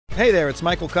Hey there, it's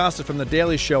Michael Costa from The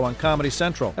Daily Show on Comedy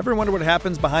Central. Ever wonder what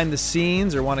happens behind the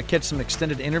scenes or want to catch some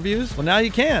extended interviews? Well, now you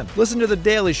can. Listen to The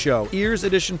Daily Show, Ears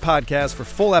Edition podcast for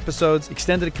full episodes,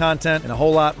 extended content, and a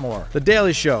whole lot more. The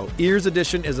Daily Show, Ears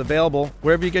Edition is available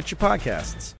wherever you get your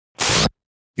podcasts.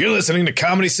 You're listening to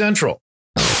Comedy Central.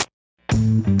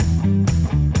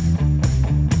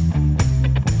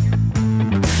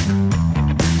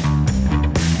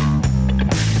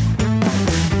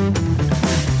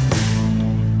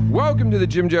 Welcome to the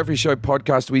Jim Jeffrey Show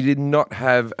podcast. We did not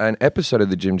have an episode of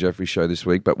the Jim Jeffrey Show this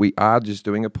week, but we are just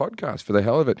doing a podcast for the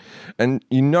hell of it. And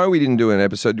you know we didn't do an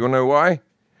episode. Do you want to know why?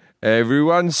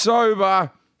 Everyone's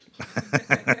sober.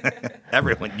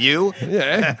 Everyone, you?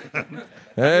 Yeah.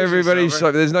 Everybody's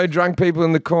sober. There's no drunk people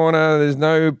in the corner. There's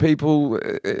no people.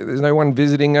 There's no one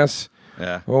visiting us.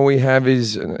 Yeah. All we have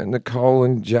is Nicole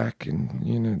and Jack,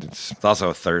 and it's also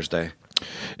a Thursday.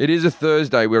 It is a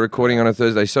Thursday. We're recording on a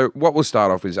Thursday. So what we'll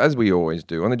start off is, as we always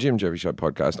do on the Jim Jeffrey Show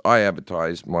podcast, I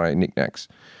advertise my knickknacks.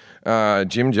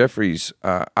 Jim Jeffrey's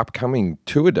upcoming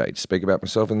tour dates. Speak about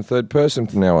myself in the third person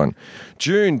from now on.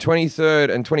 June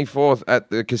 23rd and 24th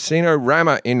at the Casino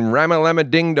Rama in Ramalama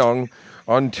Ding Dong,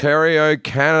 Ontario,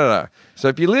 Canada. So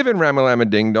if you live in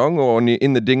Ramalama Ding Dong or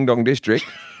in the Ding Dong district,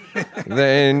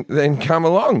 then come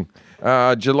along.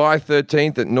 July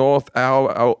 13th at North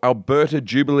Alberta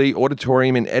Jubilee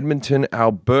Auditorium in Edmonton,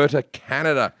 Alberta,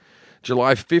 Canada.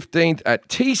 July 15th at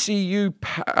TCU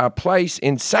Place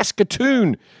in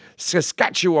Saskatoon,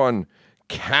 Saskatchewan,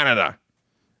 Canada.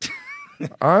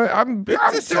 I'm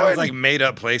sounds like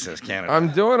made-up places, Canada.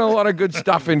 I'm doing a lot of good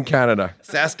stuff in Canada.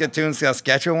 Saskatoon,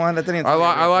 Saskatchewan? I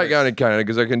like going to Canada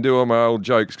because I can do all my old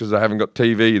jokes because I haven't got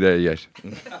TV there yet.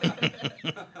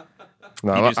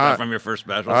 No, you do stuff from your first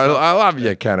special. I love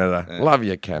you, Canada. Yeah. Love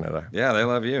you, Canada. Yeah, they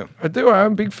love you. I do.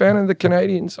 I'm a big fan of the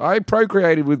Canadians. I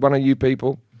procreated with one of you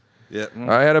people. Yeah.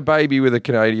 I had a baby with a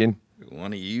Canadian.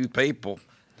 One of you people.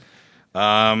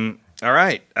 All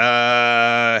right.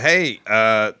 Hey,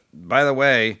 by the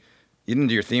way, you didn't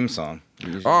do your theme song.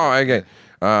 Oh, okay.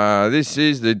 This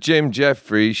is the Jim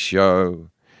Jeffrey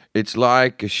Show. It's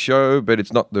like a show, but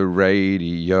it's not the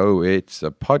radio. It's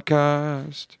a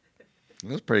podcast.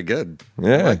 That was pretty good.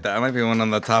 Yeah. I like that. That might be one of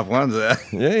the top ones.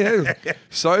 Yeah.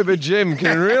 Sober Jim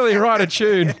can really write a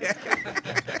tune.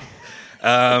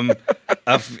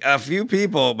 A few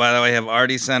people, by the way, have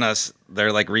already sent us their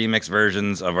remix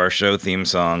versions of our show theme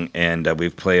song, and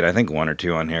we've played, I think, one or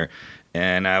two on here.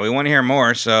 And we want to hear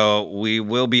more, so we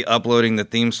will be uploading the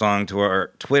theme song to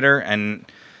our Twitter, and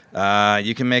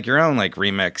you can make your own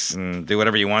remix and do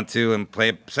whatever you want to, and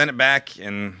send it back,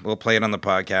 and we'll play it on the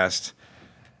podcast.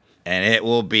 And it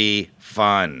will be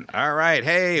fun. All right.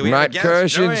 Hey, we Matt have a guest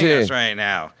Kirshen's joining here. us right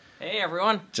now. Hey,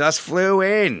 everyone. Just flew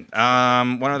in.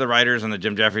 One of the writers on the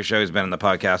Jim Jeffrey Show has been on the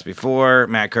podcast before,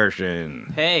 Matt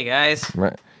Kirshen. Hey, guys.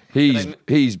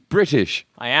 He's British.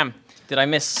 I am. Did I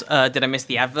miss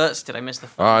the adverts? Did I miss the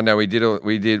fun? Oh, no, we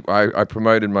did. I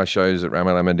promoted my shows at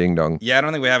Ramalama Ding Dong. Yeah, I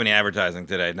don't think we have any advertising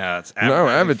today. No, it's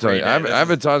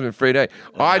advertisement free day.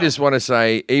 I just want to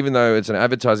say, even though it's an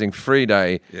advertising free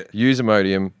day, use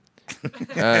Imodium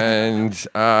and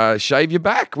shave your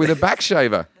back with a back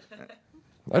shaver.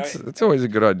 That's always a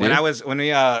good idea. When we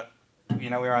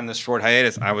were on this short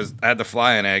hiatus, I had to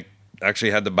fly, and I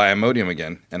actually had to buy Imodium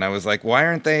again, and I was like, why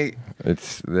aren't they?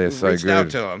 They're so good. Out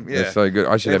to them. Yeah. They're so good.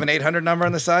 I should have an 800 number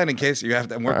on the side in case you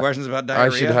have more questions about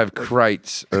diarrhea. I should have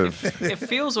crates of. It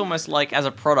feels almost like, as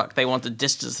a product, they want to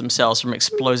distance themselves from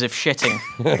explosive shitting.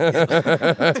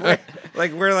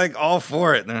 We're all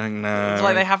for it. No. It's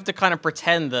like they have to kind of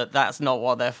pretend that that's not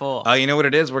what they're for. You know what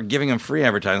it is? We're giving them free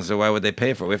advertising, so why would they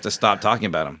pay for it? We have to stop talking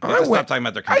about them. We have to stop talking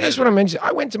about their competitors. I just want to mention,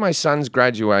 I went to my son's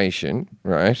graduation,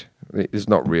 right? It's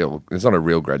not real. It's not a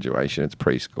real graduation. It's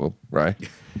preschool, right?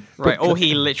 Right. All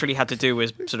he literally had to do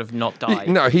was sort of not die.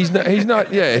 No, he's not.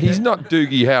 Yeah, he's not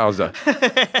Doogie Howser.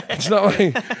 It's not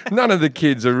like none of the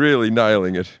kids are really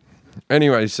nailing it.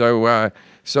 Anyway, so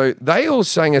they all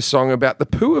sang a song about the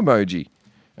poo emoji,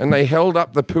 and they held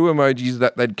up the poo emojis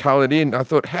that they'd coloured in. I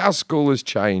thought, how school has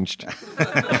changed.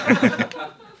 I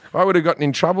would have gotten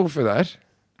in trouble for that.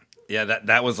 Yeah,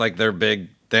 that was their big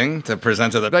thing to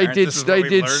present to the they parents. They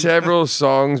did several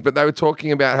songs, but they were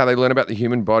talking about how they learn about the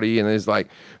human body, and there's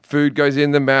food goes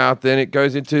in the mouth, then it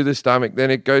goes into the stomach,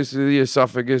 then it goes through the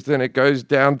esophagus, then it goes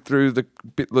down through the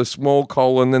small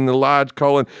colon, then the large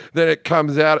colon, then it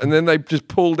comes out, and then they just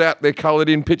pulled out their coloured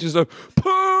in pictures of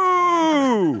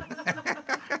poo.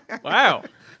 Wow.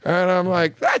 And I'm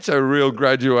like, that's a real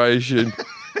graduation.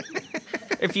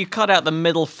 If you cut out the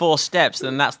middle 4 steps,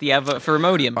 then that's the advert for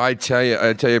Imodium. I tell you,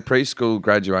 preschool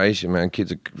graduation, man,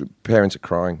 parents are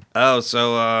crying. Oh,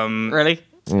 so really?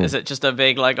 Is it just a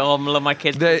big like, oh, my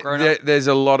kids grown up? There's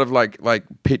a lot of like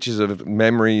pictures of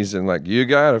memories and like you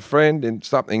got a friend in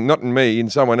something, not in me, in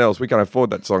someone else. We can't afford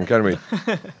that song, can we?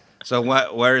 So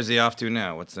where is he off to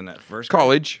now? What's the net? First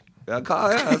College. That's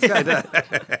good.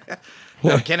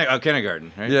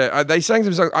 Kindergarten, right? Yeah, they sang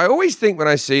some songs. I always think when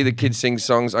I see the kids sing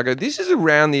songs, I go, this is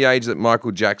around the age that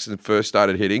Michael Jackson first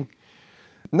started hitting.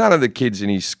 None of the kids in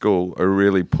his school are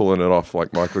really pulling it off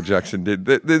like Michael Jackson did.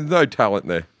 There's no talent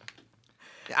there.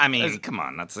 I mean, come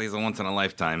on. He's a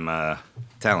once-in-a-lifetime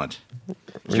talent.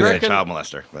 You reckon? Child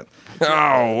molester. But.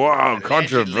 Oh, wow,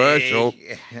 controversial.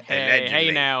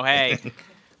 Hey now, hey.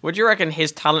 What do you reckon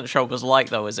his talent show was like,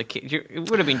 though, as a kid?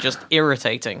 It would have been just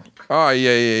irritating. Oh,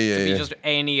 yeah. To be just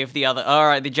any of the other... All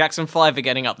right, the Jackson 5 are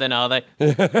getting up then, are they?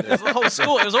 It was the whole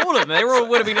school. It was all of them. They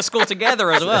would have been at school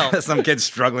together as well. Some kid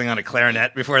struggling on a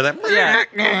clarinet before that.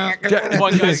 Yeah.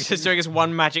 One guy's just doing his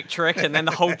one magic trick, and then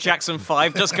the whole Jackson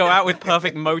 5 just go out with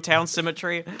perfect Motown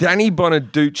symmetry. Danny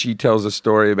Bonaducci tells a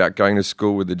story about going to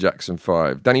school with the Jackson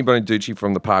 5. Danny Bonaducci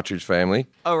from the Partridge Family.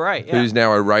 Oh, right, yeah. Who's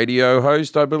now a radio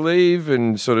host, I believe,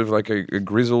 and sort of like a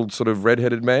grizzled sort of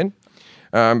redheaded man.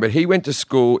 But he went to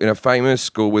school in a famous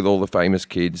school with all the famous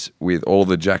kids, with all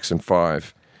the Jackson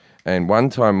 5. And one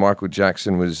time Michael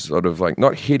Jackson was sort of like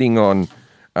not hitting on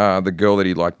the girl that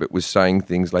he liked, but was saying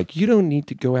things like, you don't need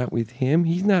to go out with him.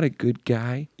 He's not a good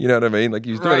guy. You know what I mean? Like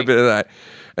he was doing a bit of that.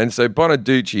 And so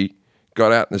Bonaducci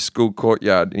got out in the school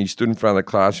courtyard and he stood in front of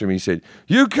the classroom and he said,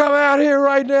 you come out here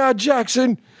right now,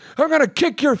 Jackson. I'm going to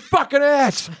kick your fucking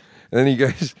ass. And then he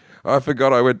goes, I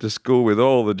forgot I went to school with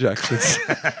all the Jacksons.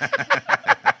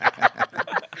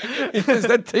 He says,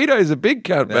 that Tito's a big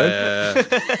cunt, man.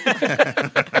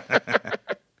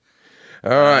 All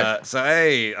right. So,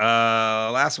 hey,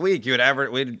 last week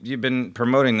you've been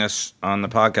promoting this on the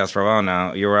podcast for a while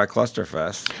now. You were at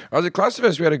Clusterfest. I was at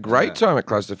Clusterfest. We had a great time at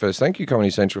Clusterfest. Thank you, Comedy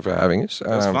Central, for having us. It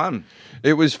was fun.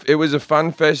 It was a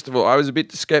fun festival. I was a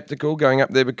bit skeptical going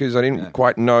up there because I didn't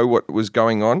quite know what was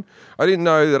going on. I didn't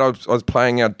know that I was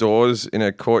playing outdoors in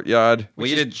a courtyard.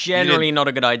 Which is generally not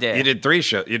a good idea. You did 3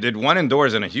 shows. You did one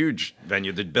indoors in a huge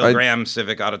venue, the Bill Graham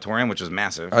Civic Auditorium, which was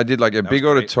massive. I did like a big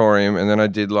auditorium, and then I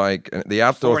did like the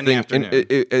outdoor thing.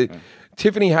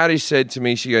 Tiffany Haddish said to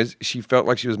me, she felt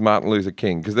like she was Martin Luther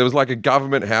King because there was like a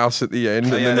government house at the end,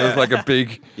 and then there was like a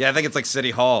big. Yeah, I think it's like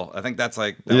City Hall. I think that's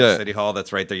like City Hall.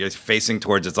 That's right there. You're facing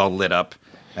towards. It's all lit up,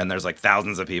 and there's like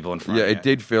thousands of people in front. Yeah, of you. it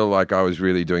did feel like I was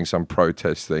really doing some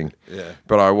protest thing. Yeah,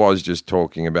 but I was just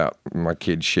talking about my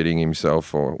kid shitting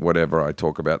himself or whatever I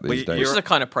talk about these days. This is a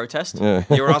kind of protest. Yeah.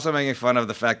 You were also making fun of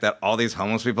the fact that all these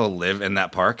homeless people live in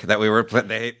that park that we were.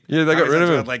 They got rid of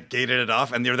it. Like gated it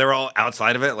off, and they were all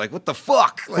outside of it. Like, what the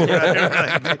fuck?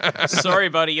 Like, sorry,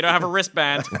 buddy, you don't have a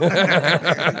wristband. For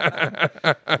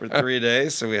 3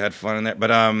 days, so we had fun in there.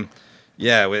 But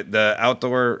yeah, with the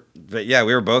outdoor. But yeah,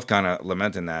 we were both kind of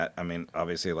lamenting that. I mean,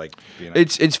 obviously, like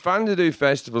it's fun to do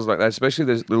festivals like that, especially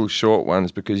those little short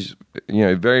ones, because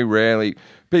very rarely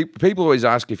people always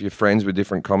ask if you're friends with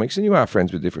different comics, and you are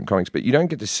friends with different comics, but you don't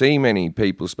get to see many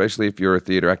people, especially if you're a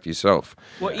theatre actor yourself,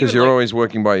 because you're always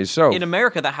working by yourself. In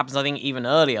America, that happens, I think, even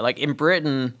earlier. Like in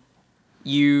Britain,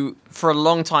 for a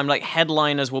long time, like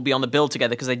headliners will be on the bill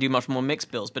together because they do much more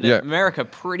mixed bills. But in America,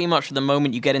 pretty much from the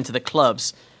moment you get into the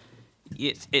clubs,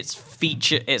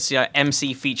 it's your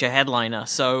MC feature headliner.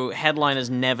 So headliners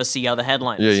never see other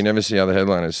headliners. Yeah, you never see other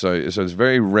headliners. So it's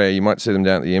very rare. You might see them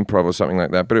down at the Improv or something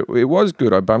like that. But it was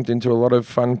good. I bumped into a lot of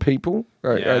fun people.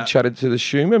 I chatted to the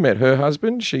Schumer, met her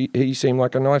husband. He seemed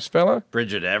like a nice fella.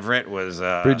 Bridget Everett was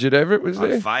there.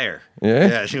 On fire.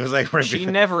 Yeah, she was like. She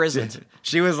never isn't.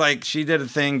 She was like, she did a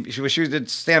thing. She did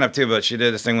stand up too, but she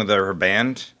did this thing with her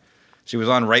band. She was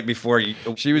on right before.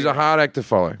 She was a hard act to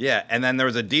follow. Yeah, and then there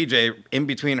was a DJ in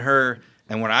between her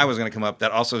and when I was going to come up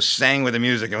that also sang with the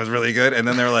music and was really good. And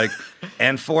then they were like,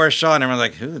 and Forrest Shaw, and everyone's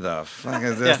like, who the fuck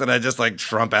is this? Yeah. And I just like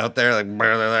trump out there, like,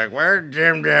 they're like, where's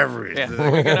Jim Jeffries?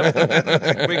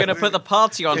 Yeah. We're gonna put the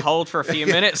party on hold for a few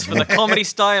minutes for the comedy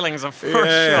stylings of Forrest Shaw.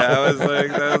 Yeah, I was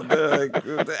like,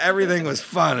 everything was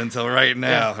fun until right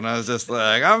now, and I was just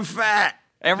like, I'm fat.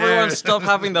 Everyone stop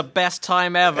having the best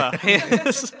time ever.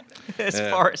 It's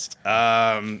Forrest.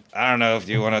 I don't know if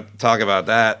you want to talk about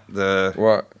that.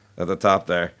 What? At the top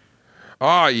there.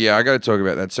 Oh, yeah, I got to talk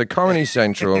about that. So Comedy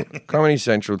Central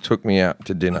took me out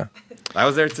to dinner. I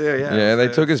was there too, yeah. Yeah, they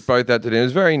took us both out to dinner. It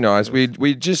was very nice. We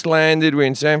just landed. We're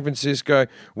in San Francisco.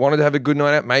 Wanted to have a good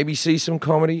night out, maybe see some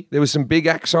comedy. There was some big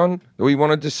acts on that we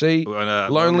wanted to see.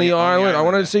 Lonely Island. I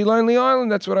wanted to see Lonely Island.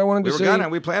 That's what I wanted to see.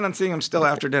 We planned on seeing him still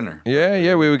after dinner.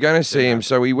 Yeah, we were going to see him.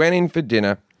 So we went in for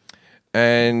dinner.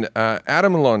 And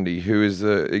Adam Londi, who is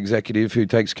the executive who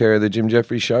takes care of the Jim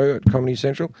Jeffries show at Comedy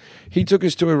Central, he took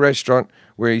us to a restaurant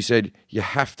where he said, you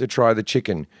have to try the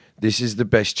chicken. This is the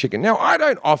best chicken. Now, I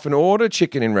don't often order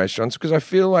chicken in restaurants because I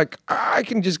feel like I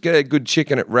can just get a good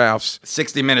chicken at Ralph's.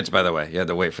 60 minutes, by the way. You had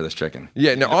to wait for this chicken.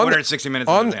 Yeah, no, order it 60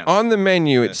 minutes in advance. On the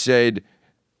menu, it said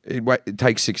it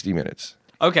takes 60 minutes.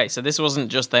 Okay, so this wasn't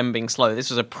just them being slow.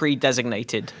 This was a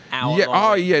pre-designated hour. Yeah.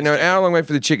 Oh, yeah. No, an hour-long wait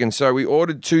for the chicken. So we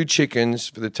ordered 2 chickens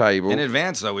for the table in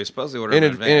advance. Though we supposed to order in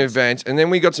advance, and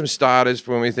then we got some starters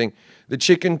for when we think the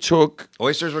chicken took.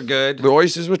 Oysters were good. The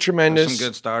oysters were tremendous. Some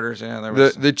good starters. Yeah, there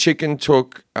was the chicken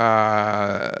took 3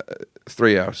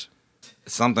 hours.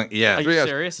 Something. Yeah. Are you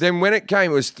serious? Then when it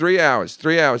came, it was 3 hours.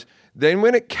 3 hours. Then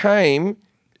when it came,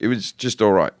 it was just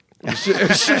all right.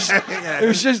 It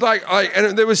was just like,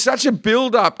 and there was such a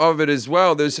build-up of it as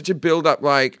well. There was such a build-up,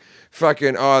 like,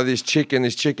 fucking, this chicken.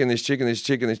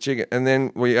 And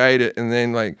then we ate it, and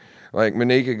then, like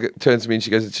Monica turns to me and she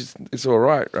goes, it's all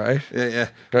right, right? Yeah.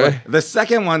 Right? Well, the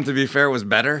second one, to be fair, was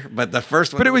better, but the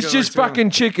first one... But it was just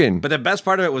fucking chicken. But the best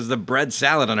part of it was the bread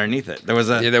salad underneath it. There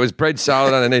was bread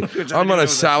salad underneath. I'm on a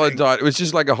salad diet. It was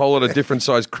just like a whole lot of different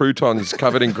sized croutons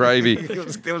covered in gravy. It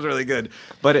was really good.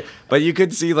 But you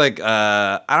could see, like,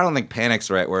 I don't think panic's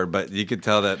the right word, but you could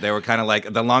tell that they were kind of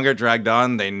like, the longer it dragged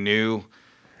on, they knew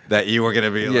that you were going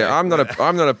to be like... Yeah, I'm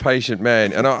not a patient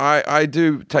man, and I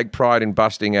do take pride in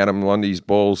busting Adam Londi's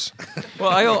balls. Well,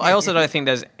 I also don't think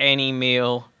there's any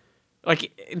meal...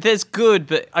 Like, there's good,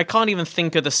 but I can't even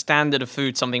think of the standard of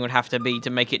food something would have to be to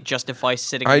make it justify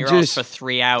sitting on your ass for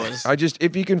 3 hours.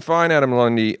 If you can find Adam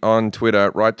Londi on Twitter,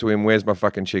 write to him, where's my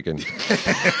fucking chicken?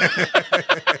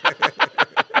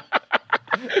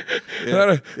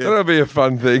 That'll be a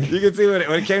fun thing. You can see when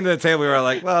it came to the table, we were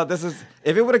like, well, this is...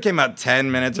 If it would have came out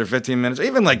 10 minutes or 15 minutes, or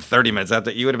even like 30 minutes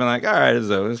after, you would have been like, all right, it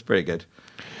was pretty good.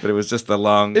 But it was just the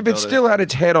long... If it still had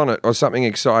its head on it or something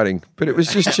exciting, but it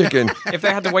was just chicken. If they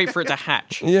had to wait for it to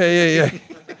hatch. Yeah.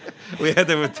 We had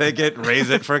to take it, raise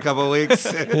it for a couple of weeks.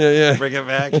 Yeah. Bring it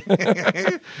back.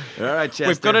 All right, Chester.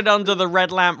 We've got it under the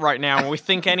red lamp right now, and we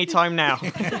think any time now.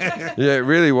 Yeah, it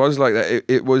really was like that.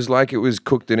 It was like it was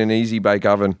cooked in an easy bake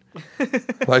oven.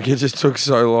 Like it just took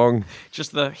so long.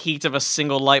 Just the heat of a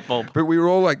single light bulb. But we were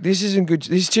all like, this isn't good.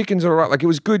 This chicken's all right. Like it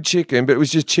was good chicken, but it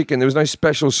was just chicken. There was no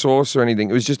special sauce or anything.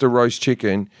 It was just a roast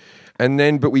chicken. And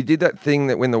then, but we did that thing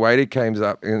that when the waiter comes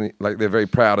up, and like they're very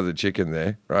proud of the chicken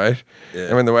there, right? Yeah.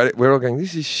 And when the waiter, we're all going,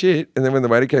 this is shit. And then when the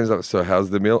waiter comes up, so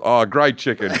how's the meal? Oh, great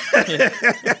chicken.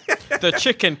 The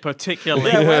chicken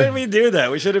particularly. Yeah, why did we do that?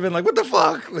 We should have been like, what the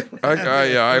fuck?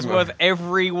 Okay, yeah, It's worth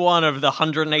every one of the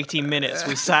 180 minutes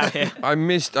we sat here. I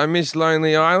missed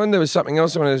Lonely Island. There was something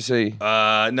else I wanted to see.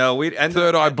 No, we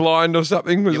Third Eye Blind or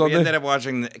something was on we there. ended up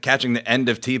catching the end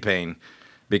of T-Pain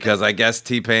because I guess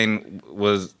T-Pain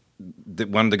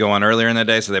wanted to go on earlier in the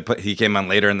day, so he came on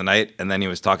later in the night, and then he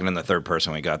was talking in the third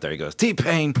person when we got there. He goes,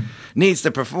 T-Pain needs to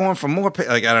perform for more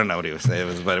like I don't know what he was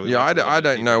saying. I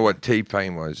don't know what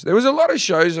T-Pain was. There was a lot of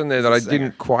shows on there that I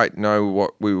didn't quite know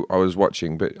what I was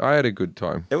watching, but I had a good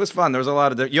time. It was fun. There was a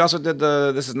lot of... You also did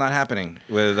This Is Not Happening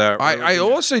with... I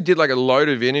also did like a load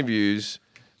of interviews,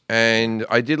 and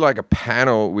I did like a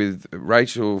panel with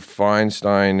Rachel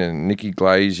Feinstein and Nikki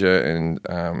Glaser and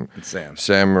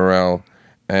Sam Morrell.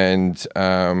 And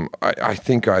I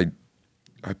think I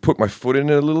put my foot in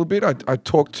it a little bit. I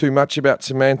talked too much about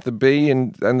Samantha Bee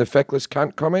and the feckless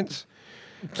cunt comments.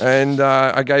 And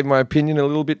I gave my opinion a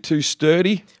little bit too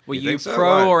sturdy. Were you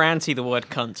pro or anti the word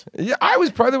cunt? Yeah, I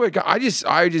was pro the word cunt.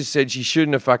 I just said she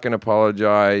shouldn't have fucking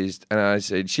apologized. And I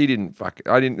said she didn't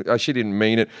she didn't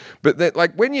mean it. But that,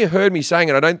 like when you heard me saying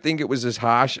it, I don't think it was as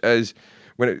harsh as...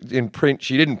 When in print,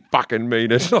 she didn't fucking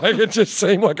mean it. Like it just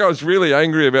seemed like I was really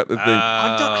angry about the thing.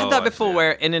 I've had that before,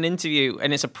 where in an interview,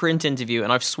 and it's a print interview,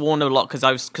 and I've sworn a lot because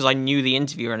I knew the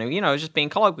interviewer, and I was just being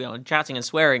colloquial and chatting and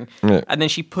swearing. Yeah. And then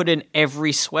she put in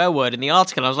every swear word in the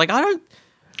article. And I was like, I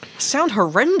sound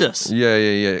horrendous.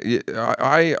 Yeah.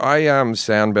 I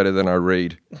sound better than I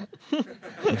read.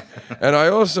 And I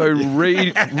also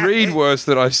read worse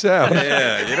than I sound.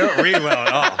 Yeah, you don't read well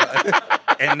at all.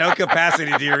 In no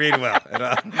capacity do you read well at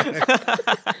all.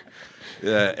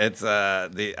 Yeah, it's I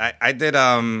did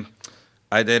I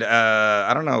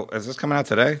don't know, is this coming out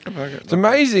today? It's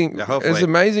amazing. Yeah, hopefully. It's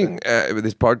amazing with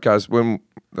this podcast when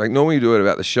like normally we do it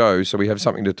about the show, so we have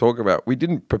something to talk about. We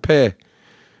didn't prepare.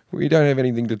 We don't have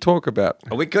anything to talk about.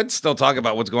 We could still talk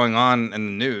about what's going on in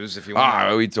the news if you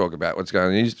want. We talk about what's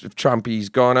going on. Trumpy's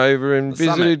gone over and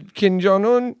visited Kim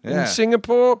Jong-un in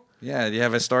Singapore. Yeah, do you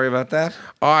have a story about that?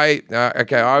 I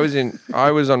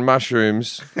was on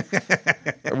mushrooms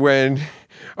when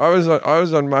I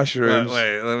was on mushrooms.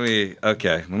 Wait,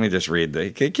 let me just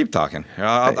read keep talking.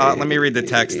 Let me read the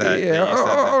text that you said.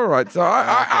 All right. So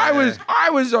I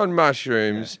was on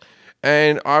mushrooms,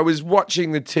 and I was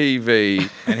watching the TV.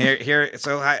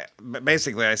 And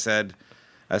basically I said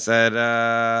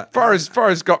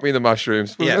Forrest got me the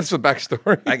mushrooms. Yeah. That's the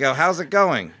backstory. I go, how's it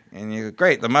going? And you go,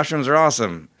 great, the mushrooms are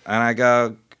awesome. And I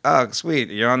go, oh, sweet,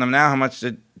 you're on them now. How much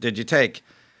did you take?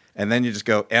 And then you just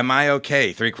go, am I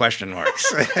okay? 3 question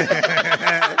marks.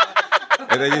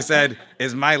 And then you said,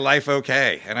 is my life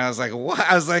okay? And I was like, what?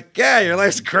 I was like, yeah, your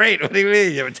life's great. What do you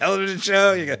mean? You have a television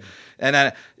show? You go, and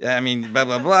then, I mean, blah,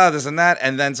 blah, blah, this and that.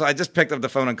 And then so I just picked up the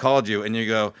phone and called you. And you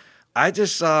go, I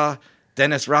just saw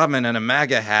Dennis Rodman in a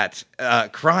MAGA hat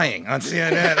crying on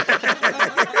CNN.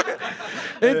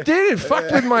 It did. It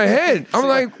fucked with my head. I'm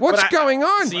like, what's going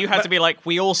on? So you had to be like,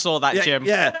 we all saw that, Jim.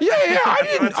 Yeah. I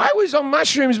didn't. I was on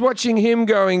mushrooms watching him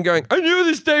going, I knew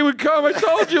this day would come. I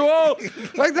told you all.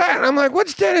 Like that. And I'm like,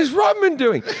 what's Dennis Rodman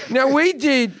doing? Now,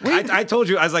 I told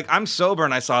you, I was like, I'm sober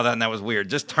and I saw that and that was weird.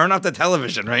 Just turn off the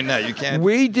television right now. You can't.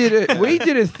 We did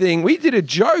a thing. We did a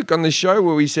joke on the show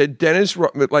where we said Dennis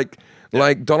Rodman,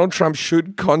 like Donald Trump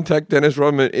should contact Dennis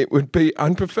Rodman. It would be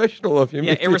unprofessional of him.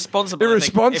 Yeah, irresponsible.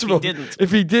 Irresponsible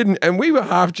if he didn't. And we were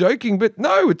half joking, but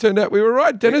no, it turned out we were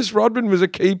right. Dennis Rodman was a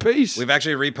key piece. We've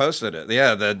actually reposted it.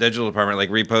 Yeah, the digital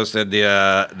department reposted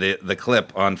the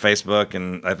clip on Facebook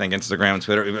and I think Instagram and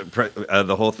Twitter.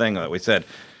 The whole thing that we said.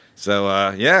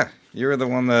 So yeah, you were the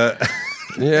one that.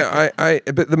 Yeah,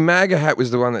 but the MAGA hat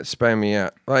was the one that spammed me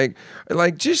out.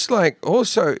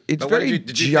 Also, it's very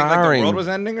did you jarring. Think the world was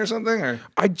ending or something? Or?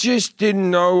 I just didn't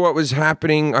know what was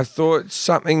happening. I thought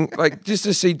something, just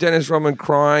to see Dennis Rodman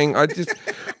crying.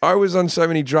 I was on so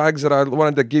many drugs that I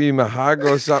wanted to give him a hug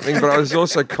or something, but I was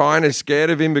also kind of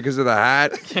scared of him because of the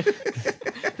hat.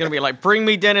 You're going to be like, bring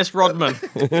me Dennis Rodman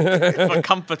for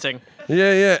comforting.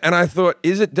 Yeah. And I thought,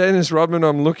 is it Dennis Rodman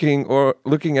I'm looking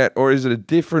at, or is it a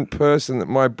different person that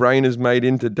my brain has made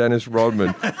into Dennis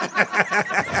Rodman?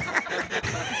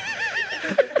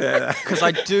 Because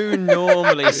I do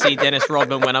normally see Dennis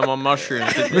Rodman when I'm on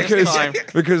mushrooms.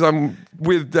 Because I'm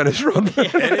with Dennis Rodman.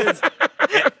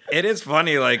 It is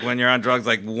funny, when you're on drugs,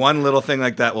 one little thing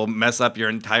like that will mess up your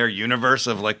entire universe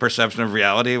of perception of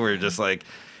reality, where you're just like,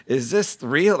 is this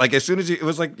real? As soon as you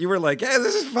were like, yeah,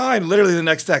 this is fine. Literally the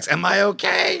next text, am I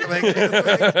okay?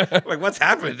 What's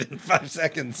happened in 5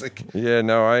 seconds? Yeah,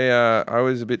 no, I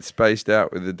was a bit spaced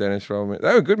out with the Dennis Rodman.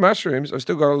 They were good mushrooms. I've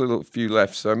still got a few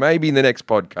left, so maybe in the next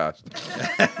podcast.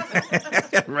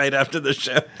 Right after the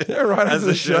show. Yeah, right after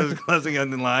the show. As the show's closing on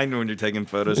the line when you're taking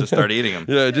photos, just start eating them.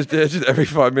 Yeah, just every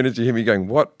 5 minutes you hear me going,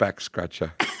 what back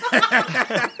scratcher?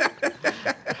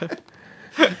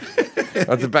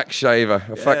 That's a back shaver.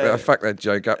 I fucked that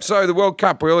joke up. So the World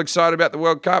Cup, we're all excited about the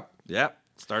World Cup? Yep.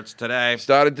 Starts today.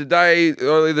 Started today,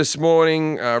 early this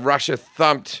morning. Russia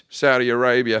thumped Saudi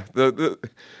Arabia. The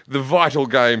vital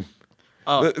game.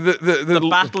 Oh, the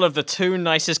battle of the 2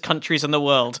 nicest countries in the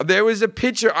world. There was a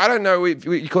picture. I don't know if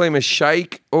you call him a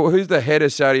sheikh or who's the head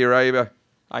of Saudi Arabia.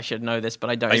 I should know this, but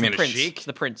I don't. You mean the prince. A sheikh?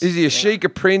 The prince. Is he a sheikh, a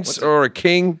prince, or a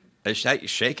king? A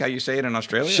sheikh, how you say it in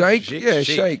Australia? Sheikh? Yeah,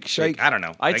 sheikh. I don't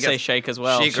know. I'd say sheikh as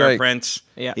well. Sheikh or prince.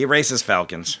 Yeah. He races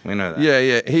falcons. We know that.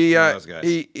 Yeah. Those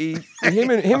guys.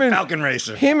 Him and falcon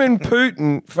racer. Him and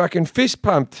Putin fucking fist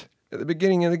pumped at the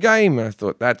beginning of the game. I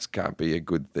thought that can't be a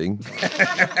good thing.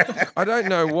 I don't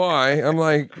know why. I'm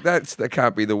like, that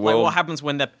can't be the world. What happens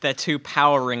when their 2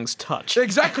 power rings touch?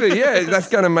 Exactly. Yeah, that's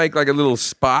going to make a little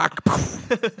spark.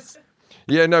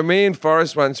 Yeah, no, me and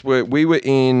Forrest once we were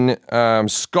in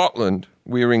Scotland.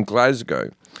 We were in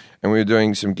Glasgow, and we were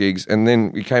doing some gigs. And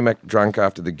then we came back drunk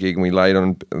after the gig, and we laid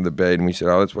on the bed, and we said,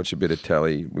 let's watch a bit of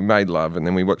telly. We made love, and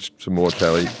then we watched some more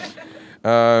telly.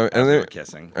 And then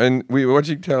kissing. And we were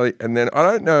watching telly, and then I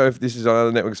don't know if this is on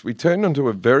other networks. We turned onto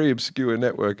a very obscure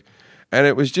network, and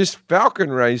it was just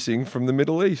Falcon racing from the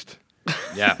Middle East.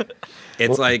 Yeah,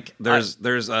 it's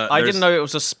there's. I didn't know it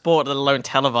was a sport, let alone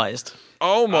televised.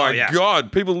 Oh my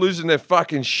God! People losing their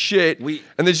fucking shit.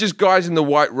 And there's just guys in the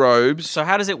white robes. So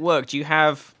how does it work? Do you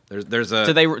have? There's a.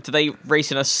 Do they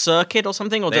race in a circuit or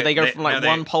something, or do they go from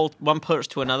one perch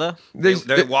to another?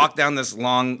 They walk down this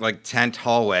long tent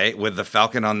hallway with the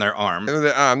falcon on their arm.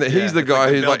 He's the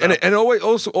guy who's and always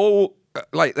also all.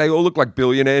 They all look like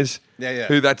billionaires. Yeah.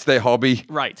 Who that's their hobby.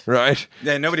 Right.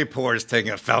 Yeah, nobody pours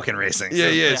taking a falcon racing.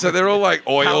 Yeah. So they're all like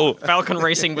oil. Falcon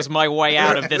racing was my way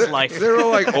out of this life. They're all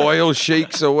like oil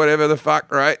sheiks or whatever the fuck,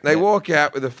 right? They walk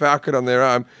out with a falcon on their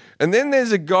arm. And then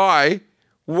there's a guy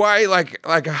way like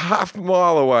a half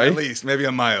mile away, At least, maybe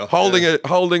a mile.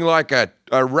 holding like a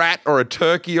rat or a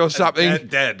turkey or something.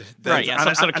 Dead. Right, yeah,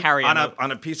 some sort of carrier.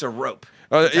 On a piece of rope.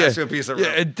 Yeah, To a piece of rope.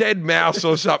 a dead mouse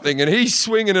or something, and he's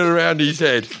swinging it around his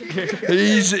head.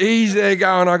 He's there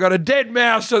going, I got a dead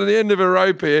mouse on the end of a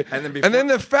rope here. And then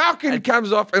the Falcon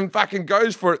comes off and fucking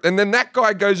goes for it, and then that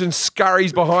guy goes and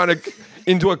scurries behind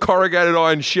into a corrugated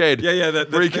iron shed.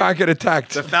 Where he can't get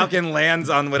attacked. The Falcon lands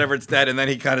on whatever it's dead, and then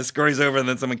he kind of scurries over, and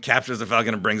then someone captures the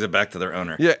Falcon and brings it back to their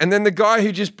owner. Yeah, and then the guy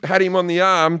who just had him on the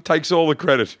arm takes all the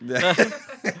credit.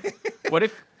 What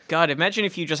if? God, imagine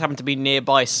if you just happened to be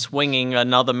nearby swinging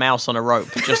another mouse on a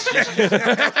rope.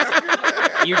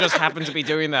 You just happen to be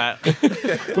doing that.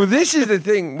 Well, this is the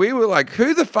thing. We were like,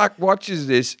 who the fuck watches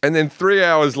this? And then 3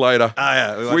 hours later,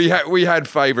 we had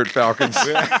favourite Falcons.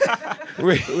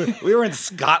 We were in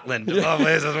Scotland.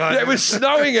 It was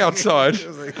snowing outside.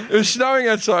 It was snowing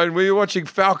outside, and we were watching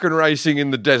Falcon racing in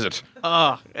the desert.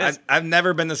 I've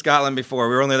never been to Scotland before.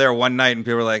 We were only there one night, and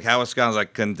people were like, "How was Scotland?" I was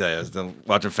like, "Couldn't tell you. I was still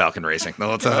watching Falcon racing the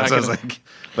whole time." So I was like,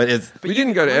 "But we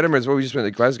didn't go to Edinburgh as well. We just went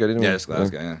to Glasgow, didn't we? Yeah, it's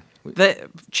Glasgow. Yeah. The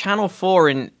Channel 4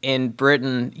 in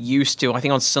Britain used to, I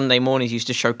think on Sunday mornings, used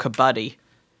to show Kabaddi.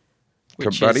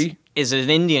 Kabaddi? Is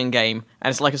an Indian game, and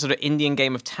it's like a sort of Indian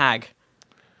game of tag.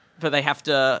 But they have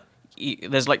to,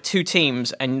 there's like two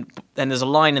teams, and then there's a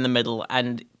line in the middle,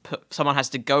 and someone has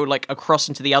to go like across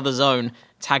into the other zone,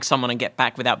 tag someone and get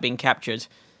back without being captured.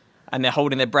 And they're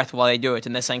holding their breath while they do it,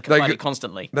 and they're saying Kabaddi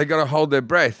constantly. They got to hold their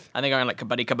breath. And they're going like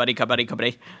Kabaddi, Kabaddi, Kabaddi,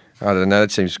 Kabaddi. I don't know.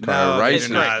 That seems kind of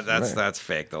racist. That's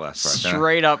fake. The last part.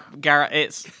 Straight up, Garrett.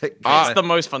 It's the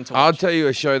most fun to watch. I'll tell you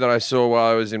a show that I saw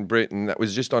while I was in Britain that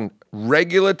was just on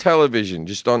regular television,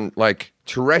 just on like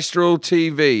terrestrial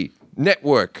TV,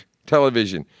 network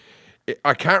television.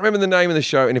 I can't remember the name of the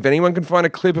show, and if anyone can find a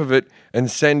clip of it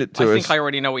and send it to us. I think I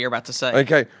already know what you're about to say.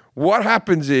 Okay. What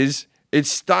happens is it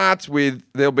starts with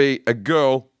there'll be a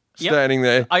girl standing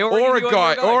there, or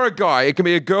a guy. It can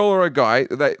be a girl or a guy.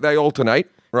 They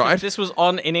alternate. Right. This was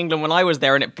on in England when I was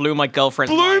there, and it blew my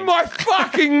girlfriend's mind. Blew my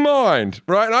fucking mind,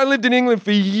 right? And I lived in England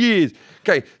for years.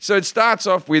 Okay, so it starts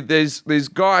off with there's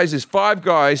 5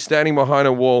 guys standing behind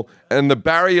a wall, and the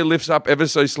barrier lifts up ever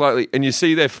so slightly, and you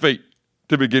see their feet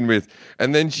to begin with.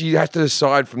 And then she has to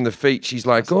decide from the feet. She's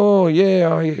like, oh, yeah,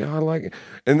 I like it.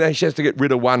 And then she has to get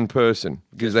rid of one person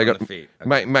because they got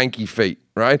manky feet,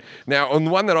 right? Now, on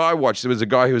the one that I watched, there was a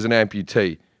guy who was an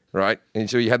amputee. Right? And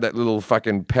so he had that little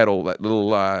fucking pedal, that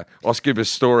little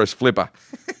Oscivosaurus flipper,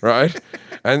 right?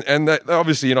 and that,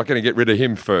 obviously you're not going to get rid of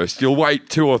him first. You'll wait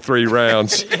 2 or 3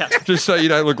 rounds just so you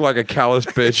don't look like a callous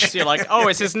bitch. So you're like, oh,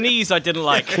 it's his knees I didn't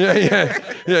like.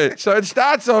 Yeah. So it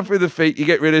starts off with the feet. You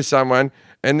get rid of someone.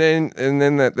 And then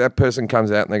that person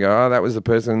comes out and they go, oh, that was the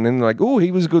person. And then they're like, oh,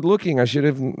 he was good looking. I should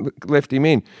have left him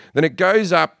in. Then it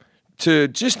goes up to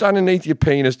just underneath your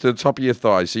penis to the top of your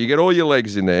thighs. So you get all your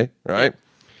legs in there, right? Yeah.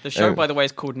 The show, by the way,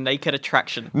 is called Naked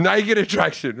Attraction. Naked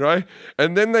Attraction, right?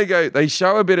 And then they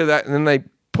show a bit of that, and then they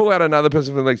pull out another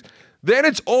person from the legs. Then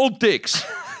it's all dicks.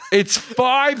 It's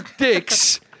 5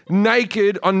 dicks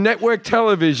naked on network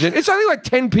television. It's only like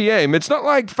 10 p.m. It's not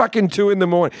like fucking 2 in the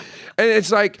morning. And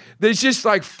it's like, there's just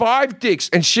like 5 dicks,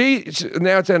 and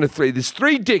now it's down to 3. There's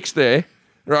 3 dicks there.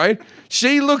 Right?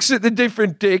 She looks at the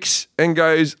different dicks and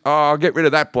goes, oh, I'll get rid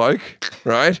of that bloke.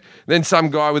 Right? Then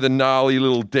some guy with a gnarly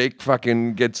little dick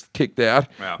fucking gets kicked out.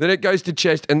 Wow. Then it goes to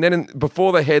chest, and then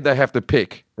before the head, they have to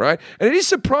pick. Right? And it is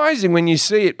surprising when you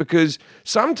see it because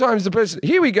sometimes the person,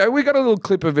 here we go, we got a little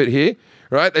clip of it here.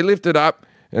 Right? They lift it up.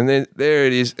 And then there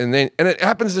it is, and it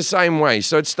happens the same way.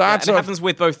 So it starts and it off, happens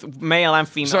with both male and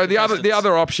female. So the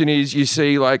other option is you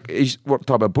see like what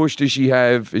type of bush does she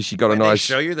have? Has she got a nice?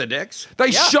 They show you the dicks.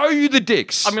 They show you the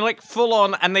dicks. I mean, like full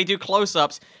on, and they do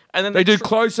close-ups, and then they do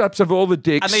close-ups of all the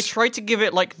dicks, and they try to give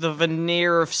it like the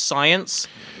veneer of science.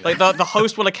 Like the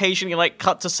host will occasionally like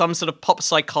cut to some sort of pop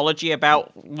psychology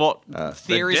about what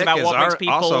theories about what makes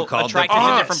people attracted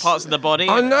to different parts of the body.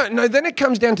 Oh no! Then it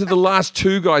comes down to the last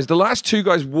 2 guys. The last 2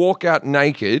 guys walk out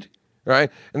naked,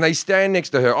 right? And they stand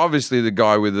next to her. Obviously, the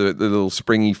guy with the little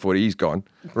springy foot, he's gone,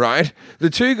 right? The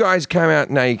 2 guys come out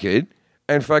naked.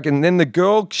 And then the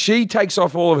girl, she takes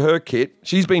off all of her kit.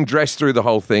 She's been dressed through the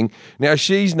whole thing. Now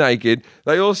she's naked.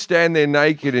 They all stand there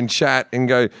naked and chat and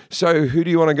go, so who do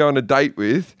you want to go on a date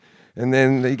with? And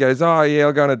then he goes, oh, yeah,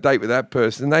 I'll go on a date with that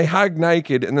person. And they hug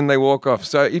naked and then they walk off.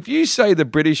 So if you say the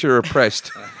British are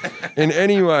oppressed in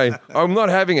any way, I'm not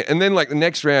having it. And then like the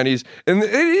next round is, and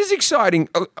it is exciting,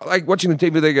 like watching the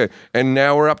TV, they go, and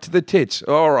now we're up to the tits.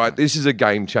 All right, this is a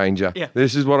game changer. Yeah.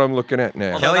 This is what I'm looking at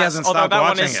now. Kelly hasn't Although stopped that one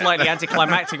watching is it. slightly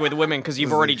anticlimactic with women because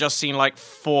you've already just seen like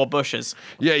 4 bushes.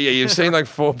 Yeah, you've seen like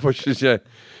 4 pushes, yeah.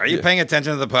 Are you paying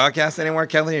attention to the podcast anymore,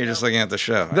 Kelly, or you're just looking at the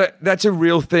show? That's a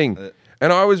real thing.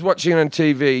 And I was watching it on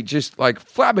TV just like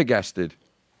flabbergasted.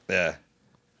 Yeah.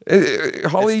 Holly It's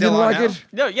still didn't on like now? it?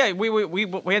 No, yeah,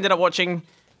 we ended up watching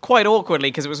quite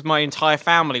awkwardly because it was my entire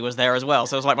family was there as well.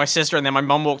 So it was like my sister and then my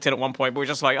mum walked in at one point. But we were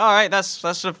just like, all right, that's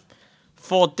sort of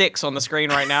 4 dicks on the screen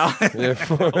right now. Yeah.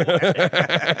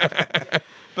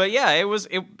 But yeah, it was.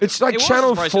 It's like it was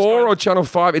Channel surprising. 4 or Channel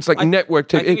 5. It's like network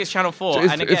TV. I think it's Channel 4. So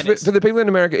And again, it's- for the people in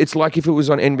America, it's like if it was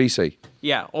on NBC.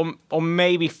 Yeah, or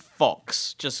maybe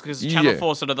Fox, just because Channel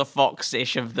 4 is sort of the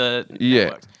Fox-ish of the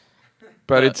networks.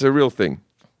 But it's a real thing.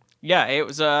 Yeah, it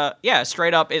was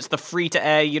straight up. It's the free to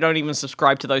air. You don't even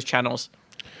subscribe to those channels.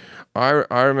 I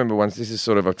remember once, this is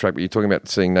sort of off track, but you're talking about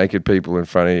seeing naked people in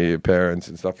front of your parents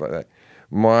and stuff like that.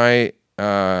 My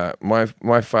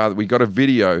father, we got a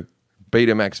video,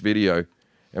 Betamax video,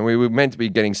 and we were meant to be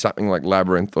getting something like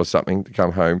Labyrinth or something to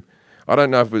come home. I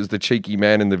don't know if it was the cheeky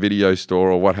man in the video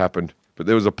store or what happened, but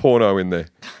there was a porno in there.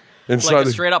 Inside Like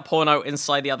a straight up porno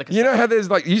inside the other cassette. you know how there's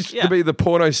like used to be the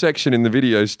porno section in the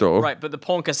video store, Right, but the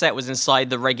porn cassette was inside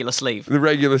the regular sleeve. the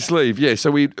regular sleeve. Yeah,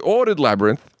 so we ordered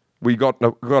Labyrinth. We got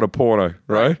a porno,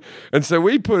 right? And so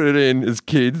we put it in as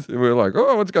kids, and we were like,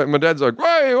 "Oh, what's going?" My dad's like,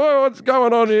 "Hey, what's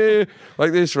going on here?"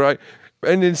 Like this, right?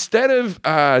 And instead of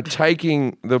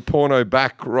taking the porno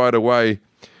back right away,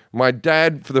 my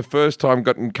dad, for the first time,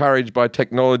 got encouraged by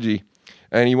technology,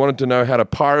 and he wanted to know how to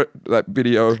pirate that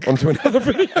video onto another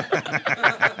video.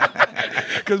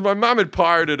 Because my mum had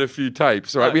pirated a few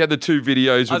tapes, right? We had the 2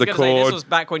 videos I was with a going to say, cord. this was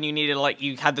back when you needed, like,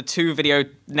 you had the 2 video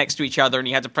next to each other and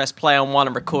you had to press play on one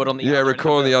and record on the other. Yeah,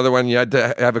 record on the other one. You had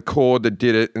to have a cord that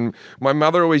did it. And my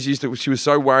mother always used to, she was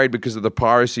so worried because of the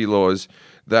piracy laws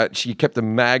that she kept a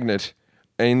magnet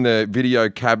in the video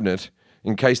cabinet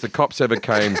in case the cops ever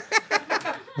came.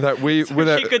 That we she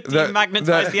could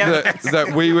demagnetize the evidence.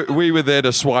 that we were there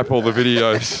to swipe all the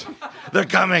videos. They're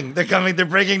coming. They're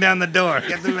breaking down the door.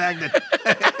 Get the magnet.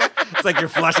 It's like you're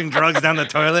flushing drugs down the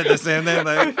toilet. The same thing.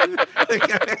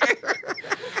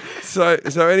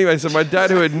 So anyway, so my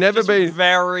dad, who had never been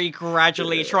very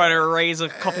gradually trying to erase a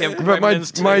copy of But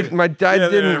Gremlins my dad Yeah,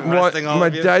 they're didn't want arresting all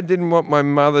of you. dad didn't want my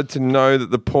mother to know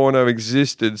that the porno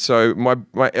existed. So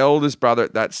my eldest brother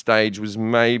at that stage was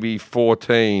maybe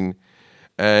 14,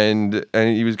 and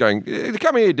he was going,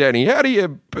 "Come here, Danny. What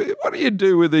do you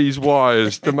do with these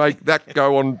wires to make that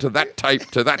go on to that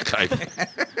tape to that tape?"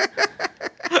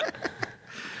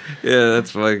 Yeah, that's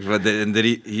funny. But and did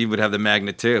he would have the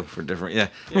magnet too for different. Yeah,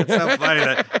 it's so funny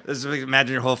that this is,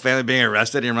 imagine your whole family being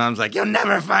arrested. And your mom's like, "You'll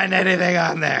never find anything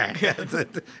on there.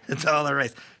 It's all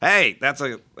erased." Hey, that's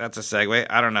a segue.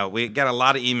 I don't know. We get a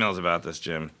lot of emails about this,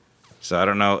 Jim. So I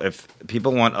don't know if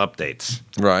people want updates.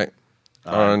 Right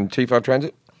on T5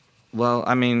 Transit. Well,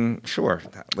 I mean, sure.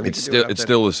 It's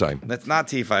still the same. That's not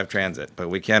T5 Transit, but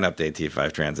we can update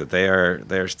T5 Transit. They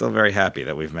are still very happy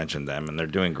that we've mentioned them, and they're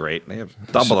doing great. They have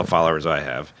double the followers I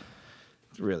have.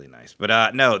 It's really nice.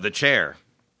 But no, the chair.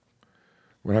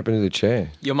 What happened to the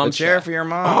chair? Your The mum's chair for your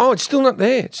mom. Oh, it's still not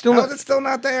there. It's still How not. is it still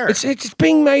not there? It's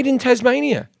being made in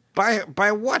Tasmania. By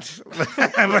what?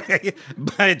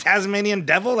 By a Tasmanian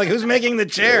devil? Like, who's making the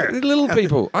chair? The little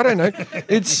people. I don't know.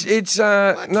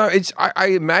 I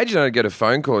imagine I'd get a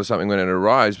phone call or something when it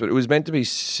arrives, but it was meant to be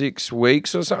 6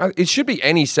 weeks or something. It should be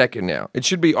any second now. It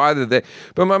should be either there.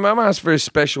 But my mum asked for a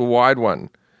special wide one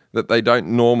that they don't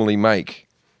normally make.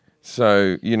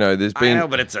 So, there's been. I know,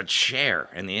 but it's a chair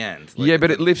in the end. Like, Yeah,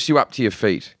 but it lifts you up to your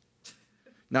feet.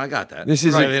 No, I got that. This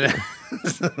isn't- Right.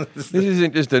 This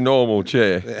isn't just a normal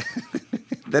chair.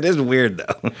 That is weird,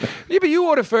 though. Yeah, but you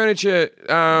order furniture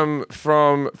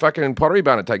from fucking Pottery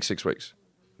Barn. It takes 6 weeks.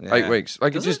 Yeah. 8 weeks.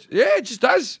 Like it just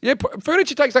does. Yeah,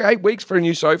 furniture takes like 8 weeks for a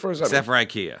new sofa or something. Except for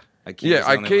IKEA.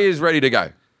 IKEA is ready to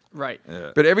go. Right.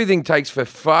 But everything takes for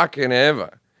fucking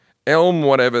ever. Elm,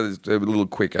 whatever, is a little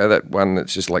quicker. That one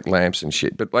that's just like lamps and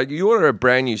shit. But like you order a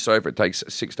brand new sofa, it takes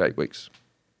 6 to 8 weeks.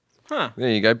 Huh. There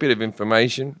you go. Bit of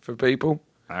information for people.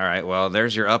 All right, well,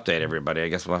 there's your update, everybody. I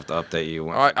guess we'll have to update you.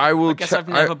 I will. I guess I've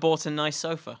never bought a nice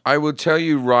sofa. I will tell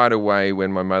you right away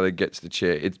when my mother gets the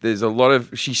chair. There's a lot of.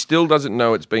 She still doesn't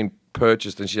know it's been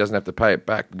purchased and she doesn't have to pay it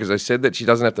back because I said that she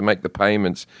doesn't have to make the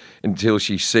payments until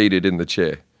she's seated in the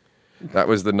chair. That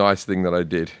was the nice thing that I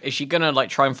did. Is she gonna like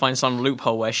try and find some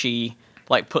loophole where she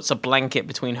like puts a blanket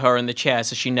between her and the chair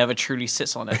so she never truly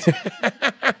sits on it.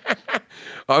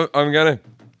 I'm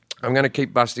gonna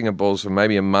keep busting her balls for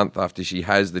maybe a month after she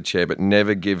has the chair, but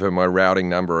never give her my routing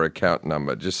number or account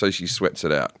number, just so she sweats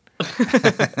it out.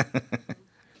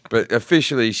 But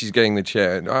officially, she's getting the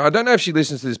chair. I don't know if she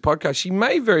listens to this podcast. She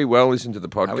may very well listen to the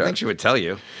podcast. I would think she would tell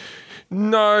you.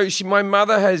 No, my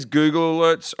mother has Google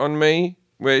alerts on me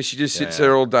where she just sits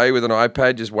there all day with an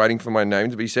iPad just waiting for my name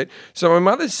to be said. So my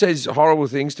mother says horrible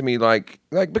things to me like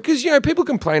because, people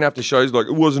complain after shows like,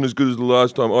 it wasn't as good as the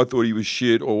last time, I thought he was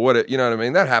shit or what, you know what I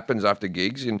mean? That happens after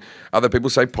gigs and other people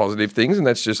say positive things and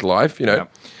that's just life,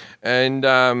 Yep. And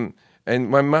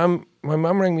my mum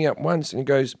rang me up once and he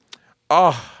goes,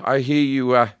 "Oh, I hear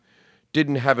you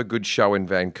didn't have a good show in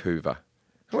Vancouver."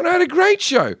 I had a great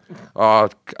show. Oh,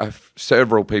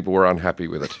 several people were unhappy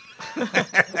with it.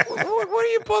 What are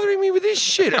you bothering me with this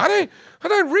shit? I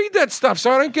don't read that stuff,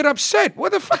 so I don't get upset.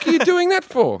 What the fuck are you doing that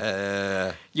for?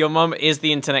 Your mum is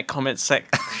the internet comment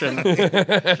section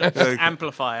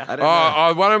amplifier.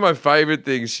 One of my favorite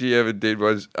things she ever did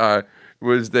was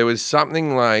there was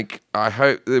something like,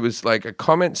 there was like a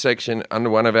comment section under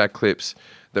one of our clips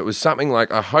that was something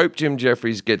like, I hope Jim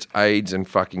Jeffries gets AIDS and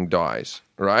fucking dies,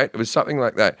 right? It was something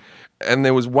like that. And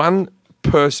there was one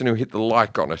person who hit the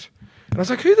like on it. And I was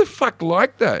like, who the fuck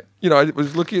liked that? I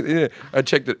was looking at it, I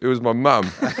checked it was my mum.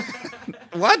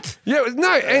 What? Yeah, and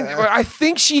I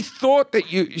think she thought that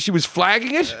she was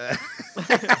flagging it.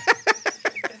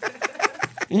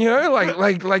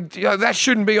 That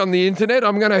shouldn't be on the internet.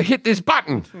 I'm going to hit this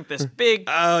button. This big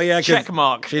check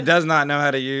mark. She does not know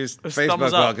how to use Facebook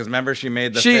well because remember she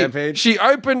made the fan page. She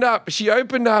opened up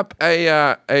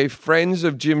a Friends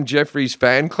of Jim Jeffries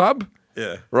fan club.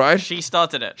 Yeah. Right? She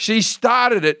started it. She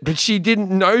started it, but she didn't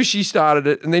know she started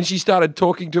it, and then she started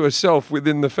talking to herself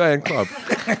within the fan club.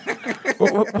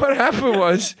 What happened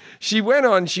was she went,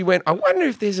 I wonder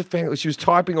if there's a fan club. She was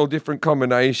typing all different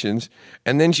combinations,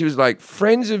 and then she was like,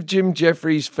 Friends of Jim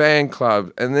Jeffries fan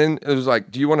club. And then it was like,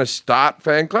 do you want to start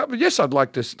fan club? Yes, I'd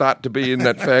like to start to be in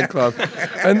that fan club.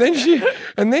 And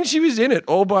then she was in it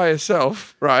all by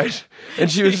herself, right? And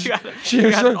she was you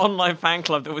had an online fan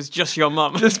club that was just your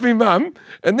mum. Just me mum.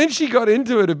 And then she got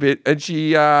into it a bit and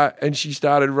she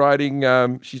started writing,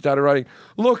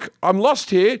 look, I'm lost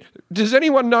here. Does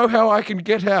anyone know how I can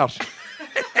get out?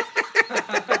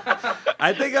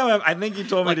 I think you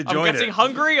told me to join it. I'm getting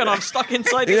hungry and I'm stuck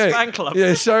inside this fan club.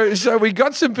 Yeah, so we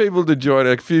got some people to join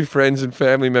it, a few friends and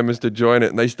family members to join it,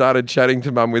 and they started chatting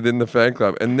to mum within the fan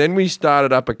club. And then we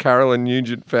started up a Carolyn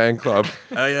Nugent fan club.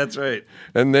 Oh, yeah, that's right.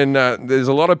 And then there's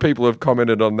a lot of people who have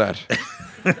commented on that.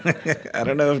 I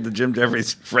don't know if the Jim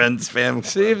Jeffries Friends family.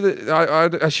 See,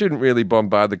 I shouldn't really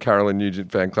bombard the Carolyn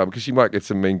Nugent fan club because she might get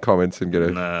some mean comments and get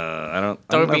a. No, I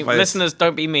don't. Listeners,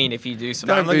 don't be mean if you do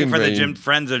something. I'm looking for the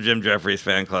Friends of Jim Jeffries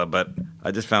fan club, but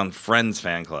I just found Friends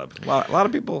fan club. A lot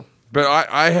of people. But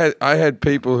I had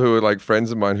people who were like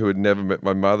friends of mine who had never met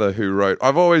my mother who wrote,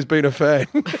 "I've always been a fan."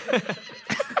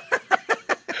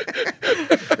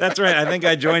 That's right. I think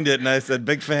I joined it and I said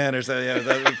big fan or something. Yeah,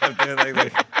 we kept doing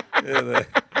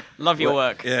love your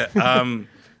work. Yeah. I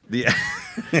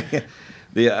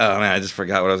just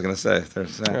forgot what I was going to say.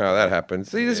 That happens.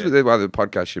 See, this is why the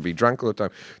podcast should be drunk all the time.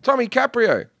 Tommy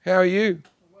Caprio, how are you?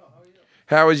 Well, how are you?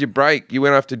 How was your break? You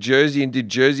went off to Jersey and did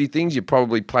Jersey things. You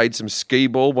probably played some skee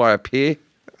ball by a pier.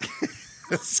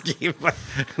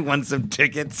 Won some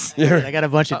tickets. Yeah. I got a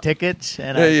bunch of tickets,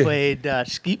 and I played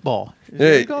skeet ball.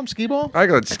 You call them skee ball? I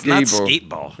got skee ball. It's not skate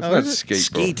ball. It's not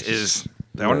skate ball. Skeet is...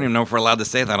 I don't even know if we're allowed to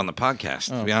say that on the podcast,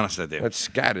 to be honest with you. That's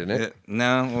scat, isn't it?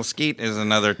 Skeet is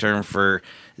another term for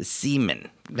semen.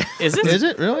 Is it? Is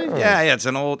it really? Yeah, it's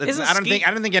an old... I don't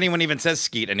think anyone even says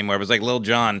skeet anymore. It was like Lil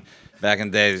Jon back in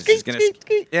the days.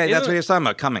 Skeet. Yeah, that's what he was talking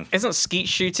about, coming. Isn't skeet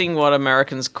shooting what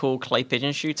Americans call clay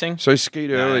pigeon shooting? So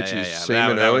Skeet Ehrlich is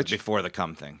semen that was Ehrlich? before the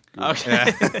cum thing.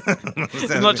 Okay.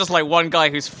 It's not just like one guy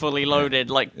who's fully loaded,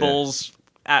 like balls...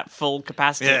 at full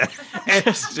capacity,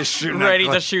 just shooting, ready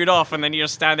to shoot off, and then you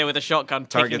just stand there with a shotgun,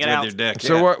 taking it out. With your dick.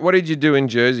 So what did you do in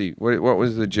Jersey? What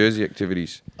was the Jersey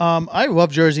activities? I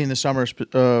love Jersey in the summer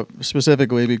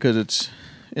specifically because it's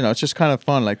just kind of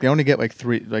fun. Like they only get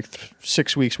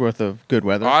 6 weeks worth of good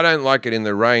weather. I don't like it in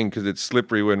the rain because it's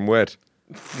slippery when wet.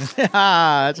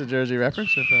 That's a Jersey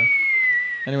reference.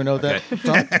 Anyone know what that's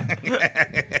from?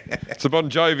 It's a Bon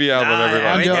Jovi album,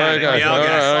 everyone.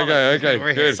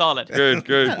 Okay. Good. Solid.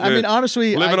 Good. I mean,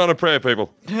 honestly... Living on a prayer,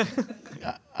 people.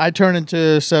 I turn into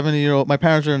 70-year-old... My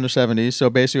parents are in their 70s, so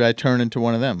basically I turn into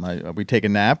one of them. We take a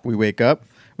nap, we wake up,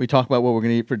 we talk about what we're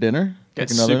going to eat for dinner.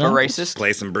 It's super racist.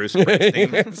 Play some Bruce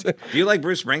Springsteen. Do you like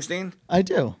Bruce Springsteen? I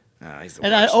do. He's the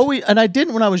And worst. I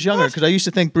didn't when I was younger because I used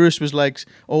to think Bruce was like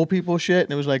old people shit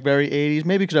and it was like very 80s.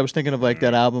 Maybe because I was thinking of like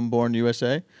that album Born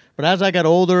USA. But as I got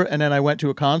older and then I went to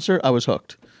a concert, I was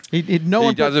hooked. He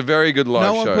does a very good live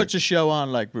No show. one puts a show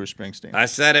on like Bruce Springsteen. I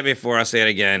said it before. I'll say it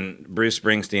again. Bruce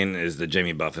Springsteen is the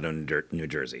Jimmy Buffett of New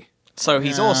Jersey. So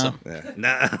he's awesome. Yeah.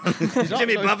 Nah.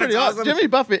 Jimmy Buffett's awesome. Jimmy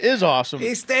Buffett is awesome.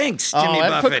 He stinks. Oh, Jimmy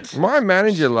that Buffett. My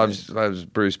manager loves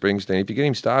Bruce Springsteen. If you get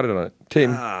him started on it,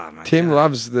 Tim. Oh, my Tim God.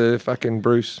 loves the fucking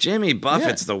Bruce. Jimmy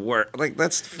Buffett's the worst. Like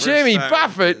that's the first Jimmy time-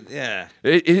 Buffett? Yeah.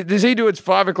 Does he do It's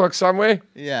 5 o'clock somewhere?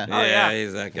 Yeah. Oh, yeah.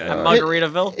 He's that guy. At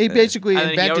Margaritaville. He basically And then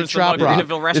he invented owns the Chop Rock.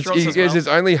 Margaritaville restaurants He as goes, well. it's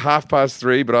only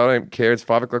 3:30, but I don't care. It's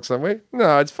 5 o'clock somewhere.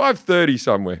 No, it's 5:30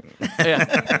 somewhere.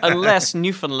 Yeah. Unless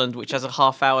Newfoundland, which has a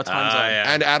half-hour time zone.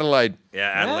 yeah. And Adelaide. Yeah,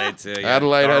 Adelaide too. Yeah.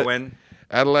 Adelaide has- Darwin.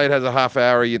 Adelaide has a half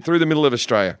hour. You're through the middle of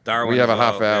Australia. Darwin. We have a as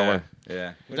well. half hour one.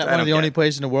 Yeah. Is that one of the only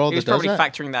places in the world He was that does probably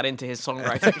that? factoring that into his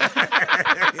songwriting.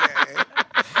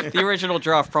 The original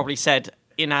draft probably said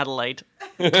in Adelaide.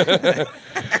 It's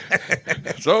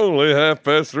only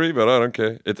 3:30, but I don't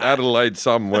care. It's Adelaide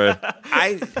somewhere.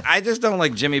 I just don't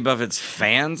like Jimmy Buffett's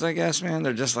fans. I guess, man,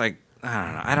 they're just like I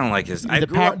don't know. I don't like his.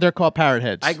 They're called parrot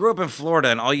heads. I grew up in Florida,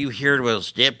 and all you heard was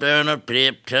 "step on a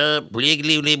tip top,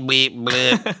 bliggly blip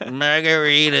blip,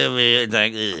 margarita." It's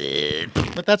like,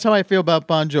 ugh. But that's how I feel about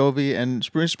Bon Jovi and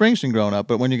Springsteen growing up.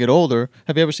 But when you get older,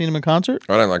 have you ever seen him in concert?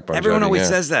 I don't like Bon Jovi. Everyone always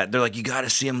says that. They're like, you got to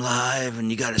see him live,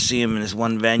 and you got to see him in this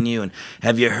one venue. And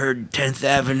have you heard 10th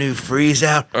Avenue Freeze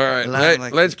Out? All right, And I'm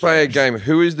like, let's who play a cares? game.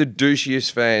 Who is the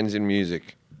douchiest fans in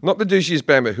music? Not the douchiest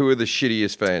band, but who are the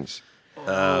shittiest fans?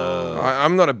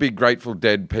 I'm not a big Grateful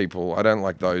Dead people. I don't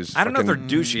like those. I don't know if they're fucking-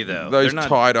 douchey though. Those They're not-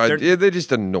 tied-eyed. they're- Yeah, they're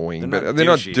just annoying, but they're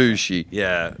not douchey.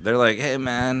 Yeah, they're like, hey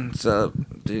man, what's up,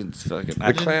 dude? It's fucking.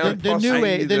 The clown The posse,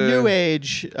 new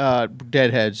age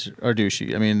deadheads are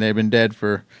douchey. I mean, they've been dead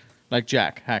for like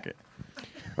Jack Hackett.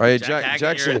 Oh yeah, Jack Hackett,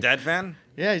 Jackson. you're a Dead fan?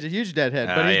 Yeah, he's a huge deadhead,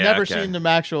 but Ah, he's yeah, never okay. seen them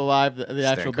actual live, the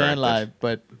actual band corrected. live.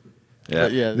 But Yeah.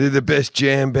 yeah, They're the best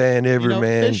jam band ever, you know,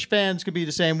 man. Fish fans could be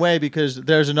the same way because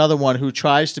there's another one who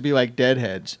tries to be like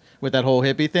Deadheads with that whole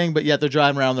hippie thing, but yet they're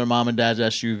driving around their mom and dad's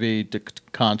SUV to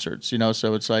concerts. You know,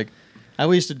 so it's like. At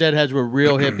least the Deadheads were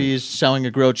real hippies selling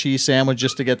a grilled cheese sandwich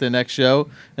just to get the next show,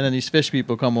 and then these Fish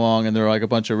people come along and they're like a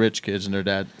bunch of rich kids and their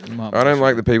dad. And mom. I don't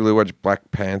like the people who watch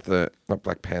Black Panther. Not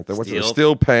Black Panther. What's it? Steel?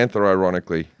 Steel Panther,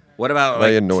 ironically. What about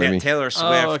They like annoy me. Taylor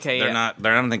Swift? okay, they're yeah. not.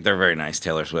 I don't think they're very nice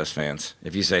Taylor Swift fans.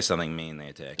 If you say something mean, they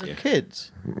attack you.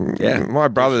 Kids. Yeah. My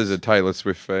brother's a Taylor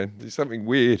Swift fan. There's something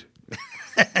weird.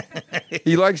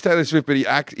 He likes Taylor Swift, but he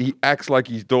acts like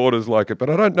his daughters like it. But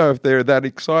I don't know if they're that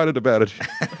excited about it.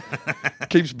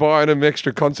 Keeps buying them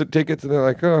extra concert tickets, and they're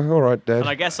like, "Oh, all right, Dad." And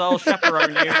I guess I'll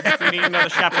chaperone you if you need another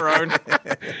chaperone.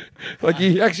 Like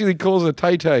he actually calls her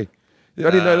Tay Tay. I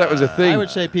didn't know that was a thing. I would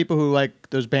say people who like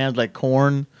those bands like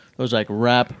Korn, those like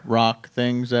rap rock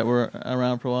things that were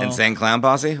around for a while. Insane Clown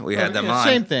Posse. We had them Yeah, on.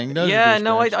 Same thing. Those are Yeah, douchebags.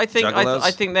 no, I think Juggalos?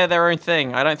 I think they're their own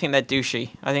thing. I don't think they're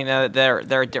douchey. I think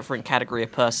they're a different category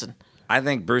of person. I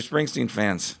think Bruce Springsteen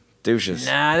fans douches.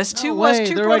 Nah, there's too No that's way.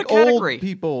 too They're broad like a category. old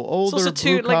people, It's older also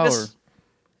too blue like collar. this.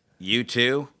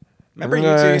 U2. Remember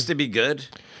No. U2 used to be good,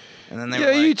 and then they Yeah,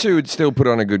 were like, you two would still put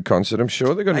on a good concert. I'm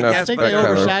sure they got I enough. guess, I think but they I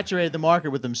don't know. oversaturated the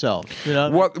market with themselves. You know?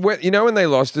 What you know when they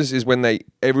lost us is when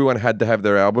everyone had to have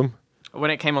their album.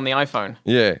 When it came on the iPhone.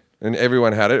 Yeah, and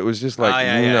everyone had it. It was just like, Oh,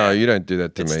 yeah, no, yeah. you don't do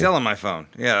that to It's me. still on my phone.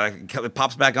 Yeah, it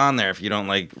pops back on there if you don't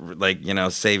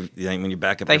save when you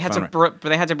back up. They your had phone. to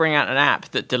they had to bring out an app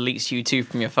that deletes U2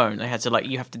 from your phone. They had to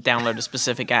you have to download a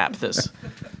specific app that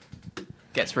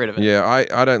gets rid of it. Yeah,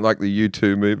 I don't like the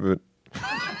U2 movement.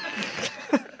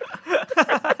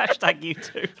 Hashtag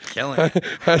U2. Killing it.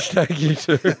 Hashtag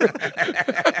U2.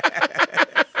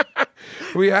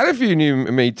 We had a few new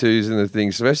Me Too's in the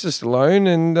thing. Sylvester Stallone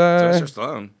and Sylvester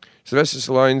Stallone. Sylvester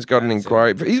Stallone's got an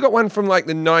inquiry. But he's got one from like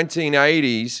the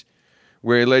 1980s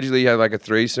where allegedly he had like a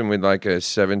threesome with like a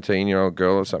 17-year-old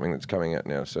girl or something that's coming out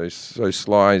now. So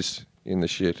Sly's in the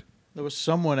shit. There was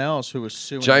someone else who was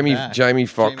suing Jamie back.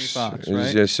 Foxx Foxx,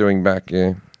 is right? suing back.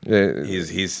 Yeah, yeah. He's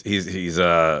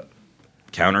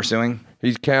countersuing.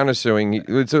 He's countersuing.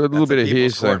 It's a little bit of People's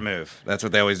hearsay. Court move. That's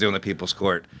what they always do in the People's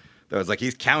Court. That was like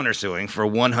he's countersuing for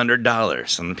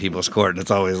 $100 in the People's Court, and it's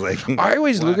always like I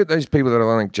always look at those people that are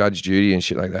on like Judge Judy and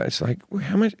shit like that. It's like, well,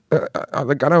 how much? Like, I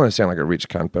don't want to sound like a rich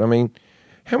cunt, but I mean,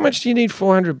 how much do you need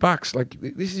 $400? Like,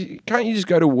 can't you just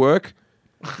go to work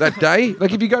that day?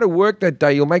 Like, if you go to work that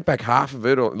day, you'll make back half of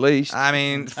it, or at least. I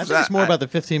mean, I think it's more about the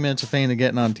 15 minutes of fame and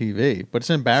getting on TV, but it's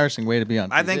an embarrassing way to be on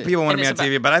TV. I think people want to And be on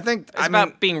it's TV, but I think It's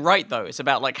about being right though. It's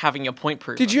about like having your point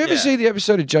proven. Did you ever Yeah. see the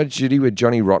episode of Judge Judy where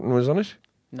Johnny Rotten was on it?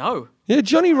 No. Yeah,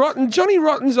 Johnny Rotten. Johnny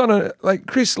Rotten's on a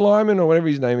Chris Lyman or whatever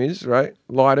his name is, right?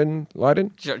 Lydon.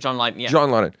 John Lydon. Yeah.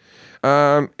 John Lydon.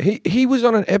 He was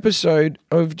on an episode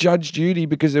of Judge Judy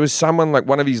because there was someone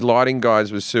one of his lighting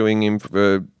guys was suing him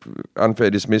for unfair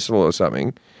dismissal or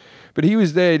something. But he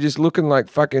was there just looking like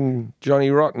fucking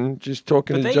Johnny Rotten, just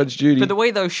talking to Judge Judy. But the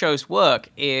way those shows work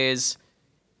is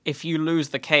if you lose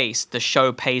the case, the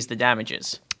show pays the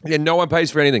damages. Yeah, no one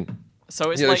pays for anything. So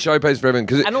it's the show pays for everything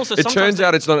because it turns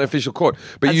out it's not an official court.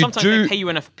 But sometimes they pay you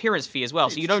an appearance fee as well.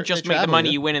 So you don't just make the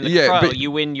money you win in the trial,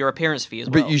 you win your appearance fee as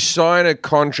well. But you sign a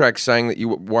contract saying that you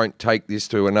won't take this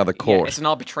to another court. Yeah, it's an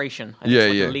arbitration. It's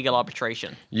a legal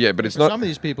arbitration. Yeah, but it's not. Some of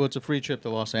these people, it's a free trip to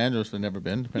Los Angeles. They've never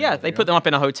been. Yeah, they put them up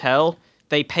in a hotel.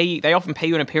 They often pay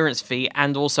you an appearance fee,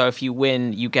 and also if you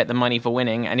win, you get the money for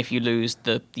winning, and if you lose,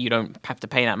 you don't have to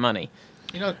pay that money.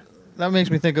 That makes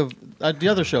me think of the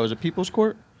other show. Is it People's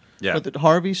Court? Yeah. But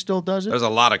Harvey still does it? There's a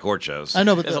lot of court shows. I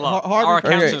know, but there's a lot. Harvey Our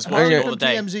accountants watch it all the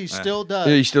day. TMZ still does.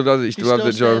 Yeah, he still does it. He still loves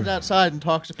the job. Stands outside and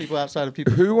talks to people outside of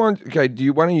people. Do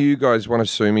one of you guys want to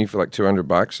sue me for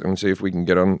 $200 and see if we can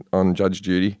get on Judge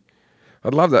Judy?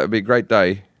 I'd love that. It'd be a great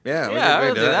day. Yeah,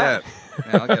 I'll do that.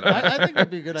 Yeah, I'll get I think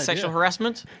that'd be a good idea. Sexual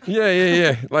harassment?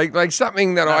 Yeah. Like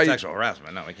something that Not sexual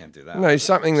harassment. No, we can't do that. No,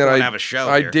 something that have a show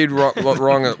I here. did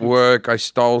wrong at work. I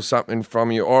stole something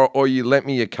from you, or you lent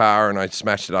me your car and I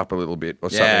smashed it up a little bit,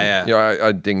 or something. Yeah.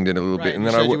 I dinged it a little bit, and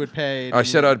then you would pay. I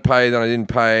said I'd pay, then I didn't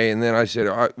pay, and then I said,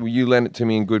 "Will you lend it to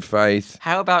me in good faith?"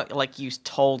 How about you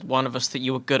told one of us that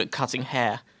you were good at cutting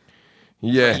hair?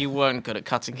 Yeah. But you weren't good at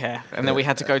cutting hair, and then we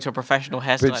had to go to a professional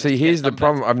hairstylist. But see, here's the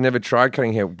problem. I've never tried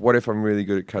cutting hair. What if I'm really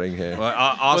good at cutting hair?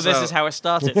 Well, this is how it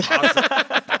started.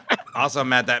 Also,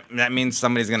 Matt, that means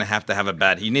somebody's going to have a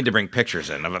bad. You need to bring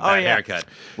pictures in of a bad haircut.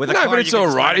 With a No, car, but it's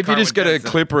all right if you just get a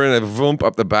clipper and a vump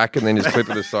up the back and then just clip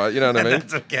it aside. You know what I mean?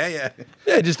 That's okay. Yeah.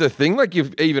 Yeah, just a thing. Like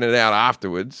you even it out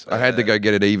afterwards. I had to go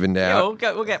get it evened out.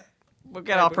 We'll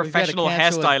get our professional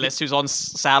hairstylist who's on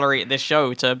salary at this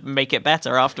show to make it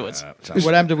better afterwards.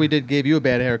 What happened if we gave you a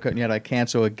bad haircut and you had to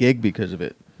cancel a gig because of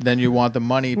it? Then you want the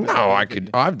money. No, I could.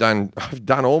 I've done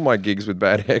all my gigs with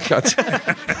bad haircuts.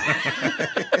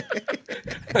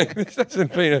 This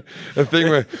hasn't been a thing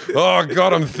where, oh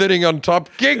God, I'm thinning on top.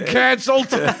 Gig cancelled.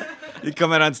 You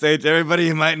come out on stage, everybody,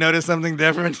 you might notice something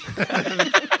different.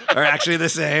 Or actually the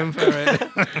same. All right.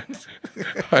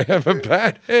 I have a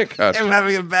bad haircut. I'm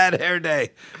having a bad hair day.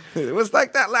 It was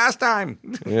like that last time.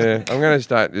 Yeah, I'm going to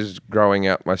start just growing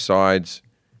out my sides,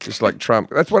 just like Trump.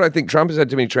 That's what I think. Trump has had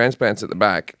too many transplants at the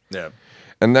back. Yeah.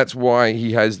 And that's why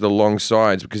he has the long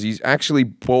sides, because he's actually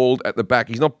bald at the back.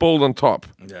 He's not bald on top.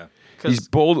 Yeah. He's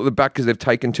bald at the back because they've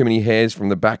taken too many hairs from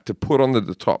the back to put on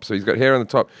the top. So he's got hair on the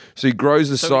top. So he grows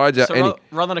the sides out. So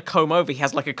rather than a comb over, he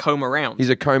has like a comb around.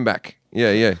 He's a comb back.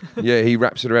 Yeah. He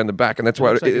wraps it around the back, and that's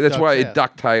why it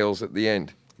ducktails at the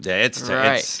end. Yeah,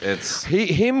 it's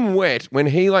him wet when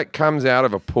he comes out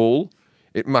of a pool.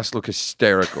 It must look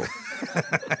hysterical.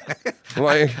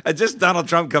 Just Donald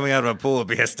Trump coming out of a pool would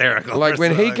be hysterical.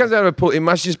 When he comes out of a pool, it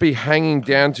must just be hanging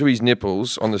down to his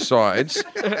nipples on the sides,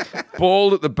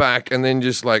 bald at the back, and then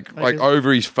just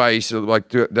over his face,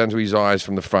 down to his eyes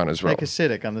from the front as well. Like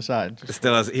acidic on the side.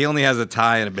 He only has a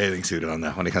tie and a bathing suit on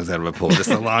that when he comes out of a pool. Just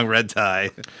a long red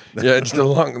tie. Yeah, just a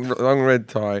long red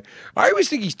tie. I always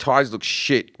think his ties look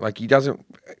shit. He doesn't.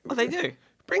 Oh, they do.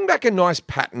 Bring back a nice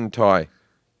pattern tie.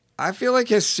 I feel like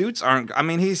his suits aren't. I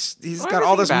mean, he's got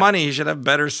all this money. He should have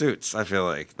better suits. I feel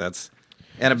like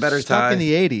and a better tie. Stuck in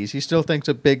the 80s, he still thinks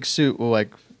a big suit will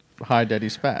hide that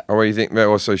he's fat. Or you think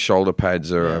also shoulder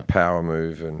pads are a power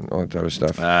move and all that type of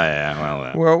stuff.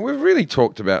 Yeah. Well, we've really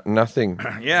talked about nothing.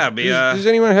 Yeah. Does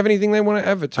anyone have anything they want to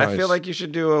advertise? I feel like you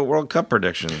should do a World Cup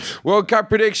predictions. World Cup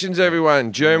predictions,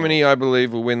 everyone. Germany, I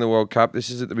believe, will win the World Cup. This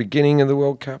is at the beginning of the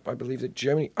World Cup. I believe that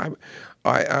Germany.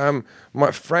 France.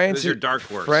 This is your dark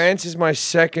horse. France is my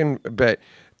second bet.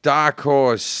 Dark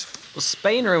horse. Well,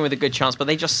 Spain are in with a good chance, but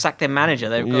they just sacked their manager.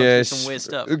 They've gone through some weird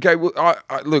stuff. Okay, well,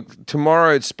 look,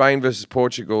 tomorrow it's Spain versus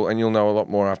Portugal, and you'll know a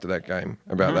lot more after that game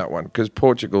about that one, because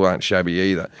Portugal aren't shabby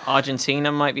either.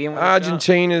 Argentina might be in with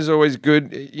Argentina's always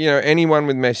good. Anyone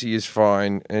with Messi is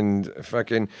fine. And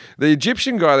fucking the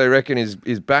Egyptian guy, they reckon, is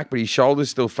back, but his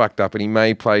shoulder's still fucked up, and he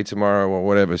may play tomorrow or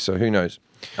whatever, so who knows.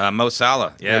 Mo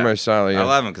Salah, yeah. Mo Salah, yeah. I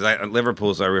love him because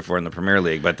Liverpool's I root for in the Premier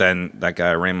League, but then that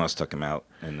guy Ramos took him out.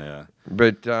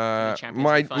 But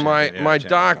my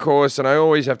dark horse, and I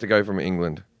always have to go from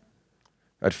England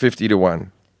at 50-1.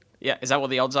 Yeah, is that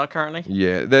what the odds are currently?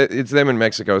 Yeah, it's them and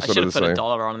Mexico. I should have put $1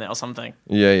 on it or something.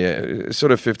 Yeah,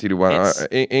 sort of 50-1.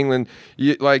 England,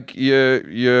 your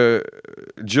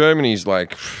Germany's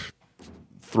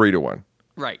 3-1.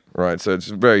 Right, so it's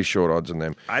very short odds on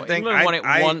them. I think England won it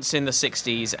once in the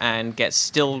 60s and gets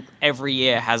still every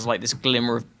year has like this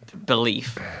glimmer of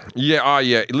belief.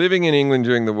 Yeah, living in England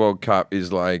during the World Cup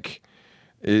is like...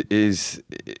 They talk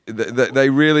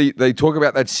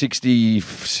about that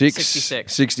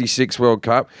 66 World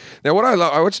Cup. Now, what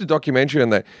I watched a documentary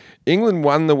on that. England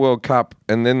won the World Cup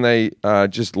and then they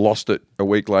just lost it a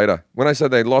week later. When I said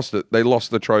they lost it, they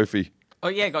lost the trophy. Oh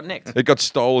yeah, it got nicked. It got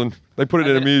stolen. They put it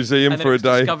in a museum for a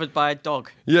day. Discovered by a dog.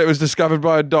 Yeah, it was discovered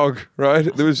by a dog. Right?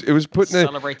 It was put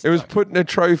in a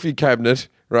trophy cabinet.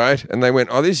 Right? And they went,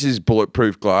 oh, this is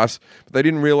bulletproof glass. But they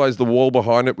didn't realize the wall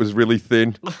behind it was really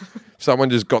thin. Someone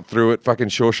just got through it, fucking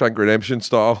Shawshank Redemption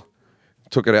style.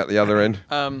 Took it out the other end.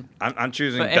 I'm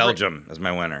choosing Belgium as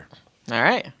my winner. All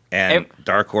right. And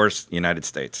dark horse, United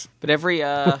States. But the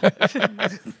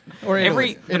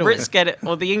Brits get it,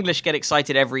 or the English get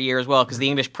excited every year as well, because the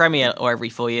English Premier, or every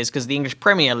 4 years, because the English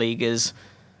Premier League is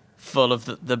full of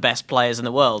the best players in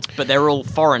the world, but they're all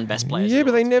foreign best players. Yeah,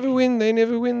 but they never win. They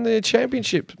never win the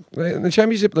championship. The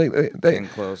championship league. They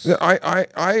close.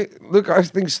 I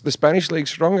think the Spanish league's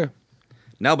stronger.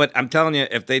 No, but I'm telling you,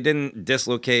 if they didn't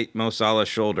dislocate Mo Salah's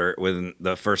shoulder within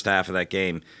the first half of that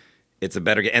game, it's a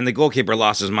better game. And the goalkeeper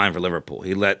lost his mind for Liverpool.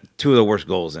 He let 2 of the worst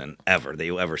goals in ever that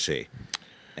you'll ever see.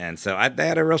 And so they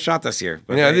had a real shot this year.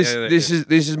 But this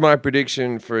is my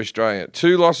prediction for Australia: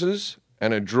 2 losses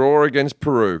and a draw against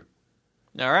Peru.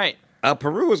 All right.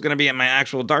 Peru was going to be at my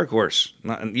actual dark horse.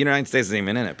 The United States isn't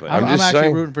even in it. But I'm just actually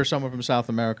saying. rooting for someone from South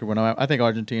America. I think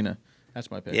Argentina. That's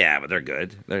my pick. yeah, but they're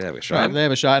good. They have a shot. Right, they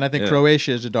have a shot, and I think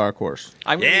Croatia is a dark horse.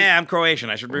 I'm Croatian.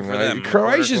 I should root for them.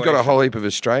 Croatia's got a whole heap of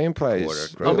Australian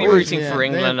players. I'll be rooting for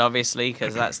England, obviously,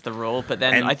 because that's the rule. But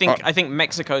then I think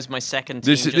Mexico's my second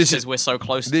team, just because we're so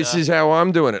close to... This is how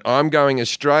I'm doing it. I'm going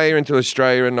Australia until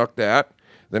Australia are knocked out.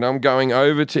 Then I'm going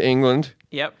over to England.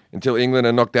 Yep. Until England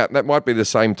are knocked out. That might be the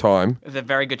same time. With a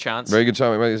very good chance. Very good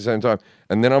time. It might be the same time.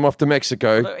 And then I'm off to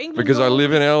Mexico because I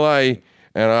live in LA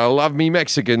and I love me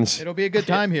Mexicans. It'll be a good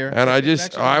time here. And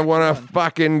I want to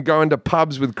fucking go into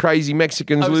pubs with crazy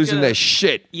Mexicans losing their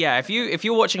shit. Yeah, if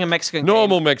you're watching a Mexican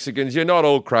Normal game, Mexicans, you're not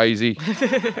all crazy.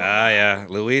 Yeah.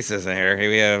 Luis is in here.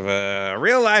 We have a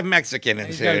real live Mexican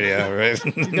in studio, right?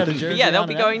 Yeah, they'll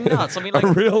be going nuts. I mean, like, A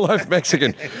real life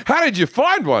Mexican. How did you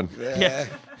find one? Yeah.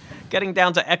 Getting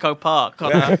down to Echo Park.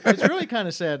 It's really kind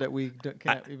of sad that we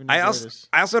can't even enjoy this.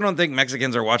 I also don't think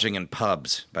Mexicans are watching in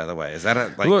pubs, by the way. Is that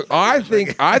a... Like, Look, I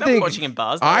think watching in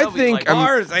bars. I think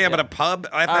bars. Yeah, but a pub.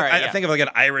 I think of like an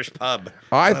Irish pub.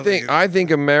 I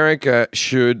think America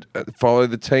should follow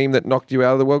the team that knocked you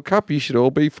out of the World Cup. You should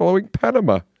all be following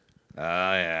Panama. Oh,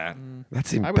 yeah.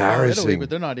 That's I would follow Italy, embarrassing. but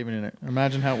they're not even in it.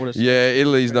 Imagine how it would have... Yeah,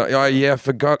 Italy's not. Oh, yeah, I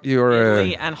forgot you're...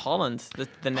 Italy and Holland. The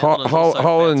Netherlands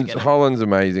also Holland's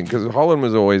amazing because Holland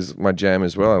was always my jam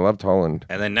as well. I loved Holland.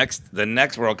 And then the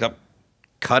next World Cup,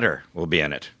 Qatar will be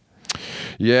in it.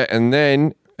 Yeah, and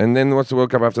then what's the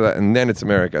World Cup after that? And then it's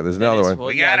America. There's another one.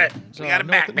 We got it. We got it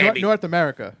back, baby. North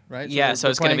America, right? Yeah, so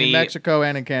it's going to be... in Mexico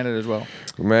and in Canada as well.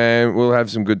 Man, we'll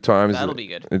have some good times. That'll be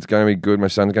good. It's going to be good. My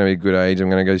son's going to be a good age. I'm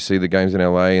going to go see the games in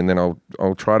LA, and then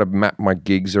I'll try to map my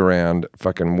gigs around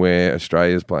fucking where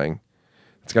Australia's playing.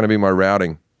 It's going to be my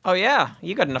routing. Oh, yeah.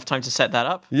 You got enough time to set that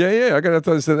up. Yeah. I got enough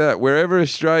time to set that up. Wherever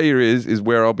Australia is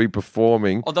where I'll be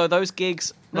performing. Although those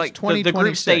gigs, That's like the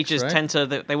group stages right? tend to,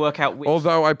 they work out which...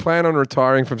 Although I plan on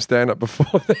retiring from stand-up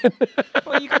before then.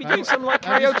 Well, you could be doing some like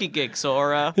karaoke gigs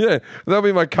or... Yeah, that'll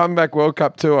be my comeback World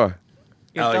Cup tour.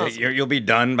 You'll be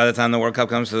done by the time the World Cup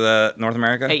comes to the North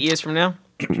America? 8 years from now?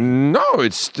 No,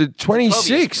 it's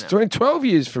 26, 12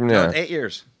 years from now. No, 8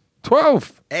 years.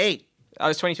 12. 8. Oh,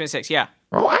 it's 2026, yeah.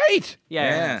 Oh, 8.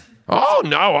 Yeah. Oh,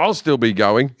 no, I'll still be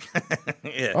going.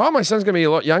 Yeah. Oh, my son's going to be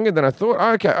a lot younger than I thought.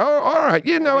 Okay. Oh, all right.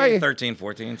 Yeah, no, 13,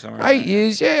 14, somewhere. 8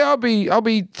 years. Yeah, I'll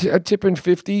be tipping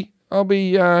 50. I'll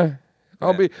be getting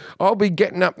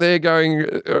up there going,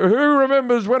 who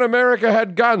remembers when America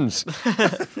had guns?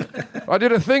 I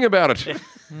did a thing about it.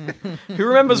 Who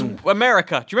remembers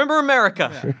America? Do you remember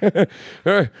America?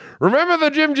 Remember the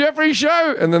Jim Jeffries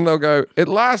show? And then they'll go, it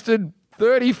lasted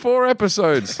 34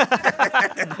 episodes.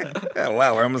 Oh,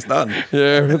 wow, we're almost done.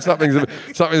 Yeah, something's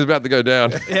about to go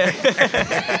down. I think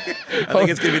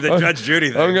it's going to be the Judge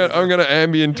Judy thing. I'm going to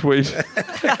ambient tweet.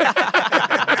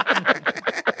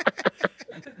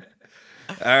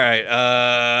 All right.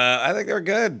 I think we're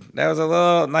good. That was a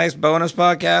little nice bonus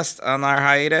podcast on our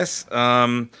hiatus.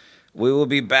 We will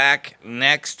be back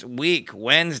next week,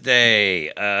 Wednesday.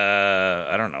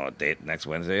 I don't know what date next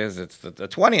Wednesday is. It's the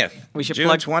 20th. We should June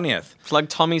 20th. Plug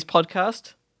Tommy's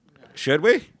podcast. Should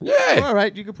we? Yeah. All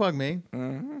right, you can plug me.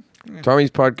 Mm-hmm.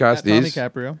 Tommy's podcast Tommy is.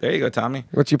 Caprio. There you go, Tommy.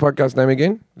 What's your podcast name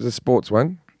again? It's a sports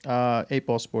one. 8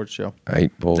 Ball Sports Show.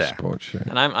 8 Ball Yeah. Sports Show.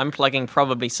 And I'm plugging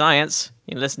Probably Science.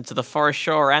 You can listen to the Forrest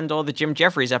Shaw and or the Jim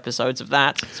Jeffries episodes of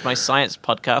that. It's my science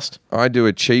podcast. I do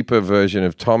a cheaper version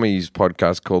of Tommy's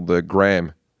podcast called The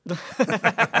Gram. Called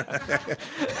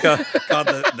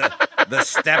the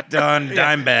stepped on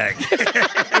dime bag.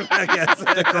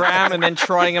 The gram and then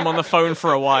trying him on the phone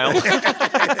for a while.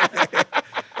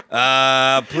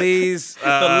 Please.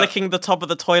 The licking the top of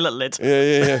the toilet lid.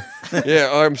 Yeah.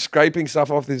 Yeah, I'm scraping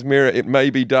stuff off this mirror. It may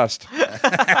be dust.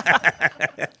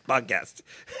 Podcast.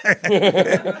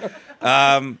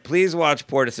 Please watch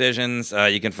Poor Decisions.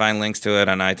 You can find links to it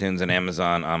on iTunes and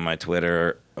Amazon, on my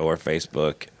Twitter or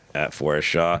Facebook at Forrest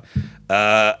Shaw.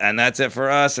 And that's it for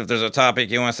us. If there's a topic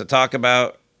you want us to talk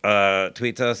about,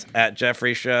 tweet us at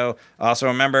Jeffrey Show. Also,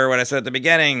 remember what I said at the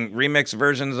beginning, remix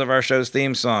versions of our show's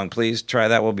theme song. Please try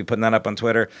that. We'll be putting that up on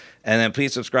Twitter. And then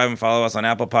please subscribe and follow us on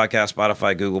Apple Podcasts,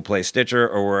 Spotify, Google Play, Stitcher,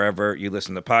 or wherever you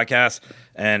listen to podcasts.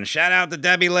 And shout out to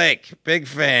Debbie Lake. Big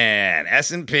fan.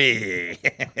 S&P.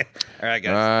 All right,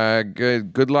 guys.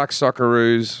 Good luck,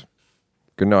 Socceroos.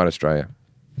 Good night, Australia.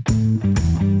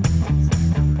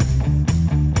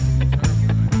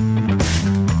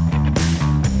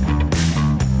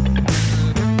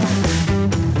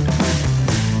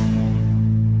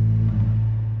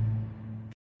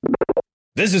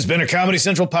 This has been a Comedy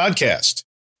Central podcast.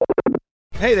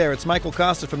 Hey there, it's Michael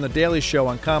Costa from The Daily Show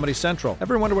on Comedy Central.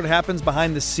 Ever wonder what happens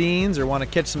behind the scenes or want to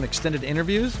catch some extended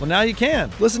interviews? Well, now you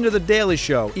can. Listen to The Daily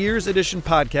Show, Ears Edition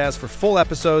podcast for full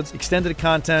episodes, extended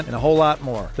content, and a whole lot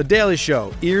more. The Daily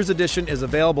Show, Ears Edition is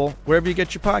available wherever you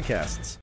get your podcasts.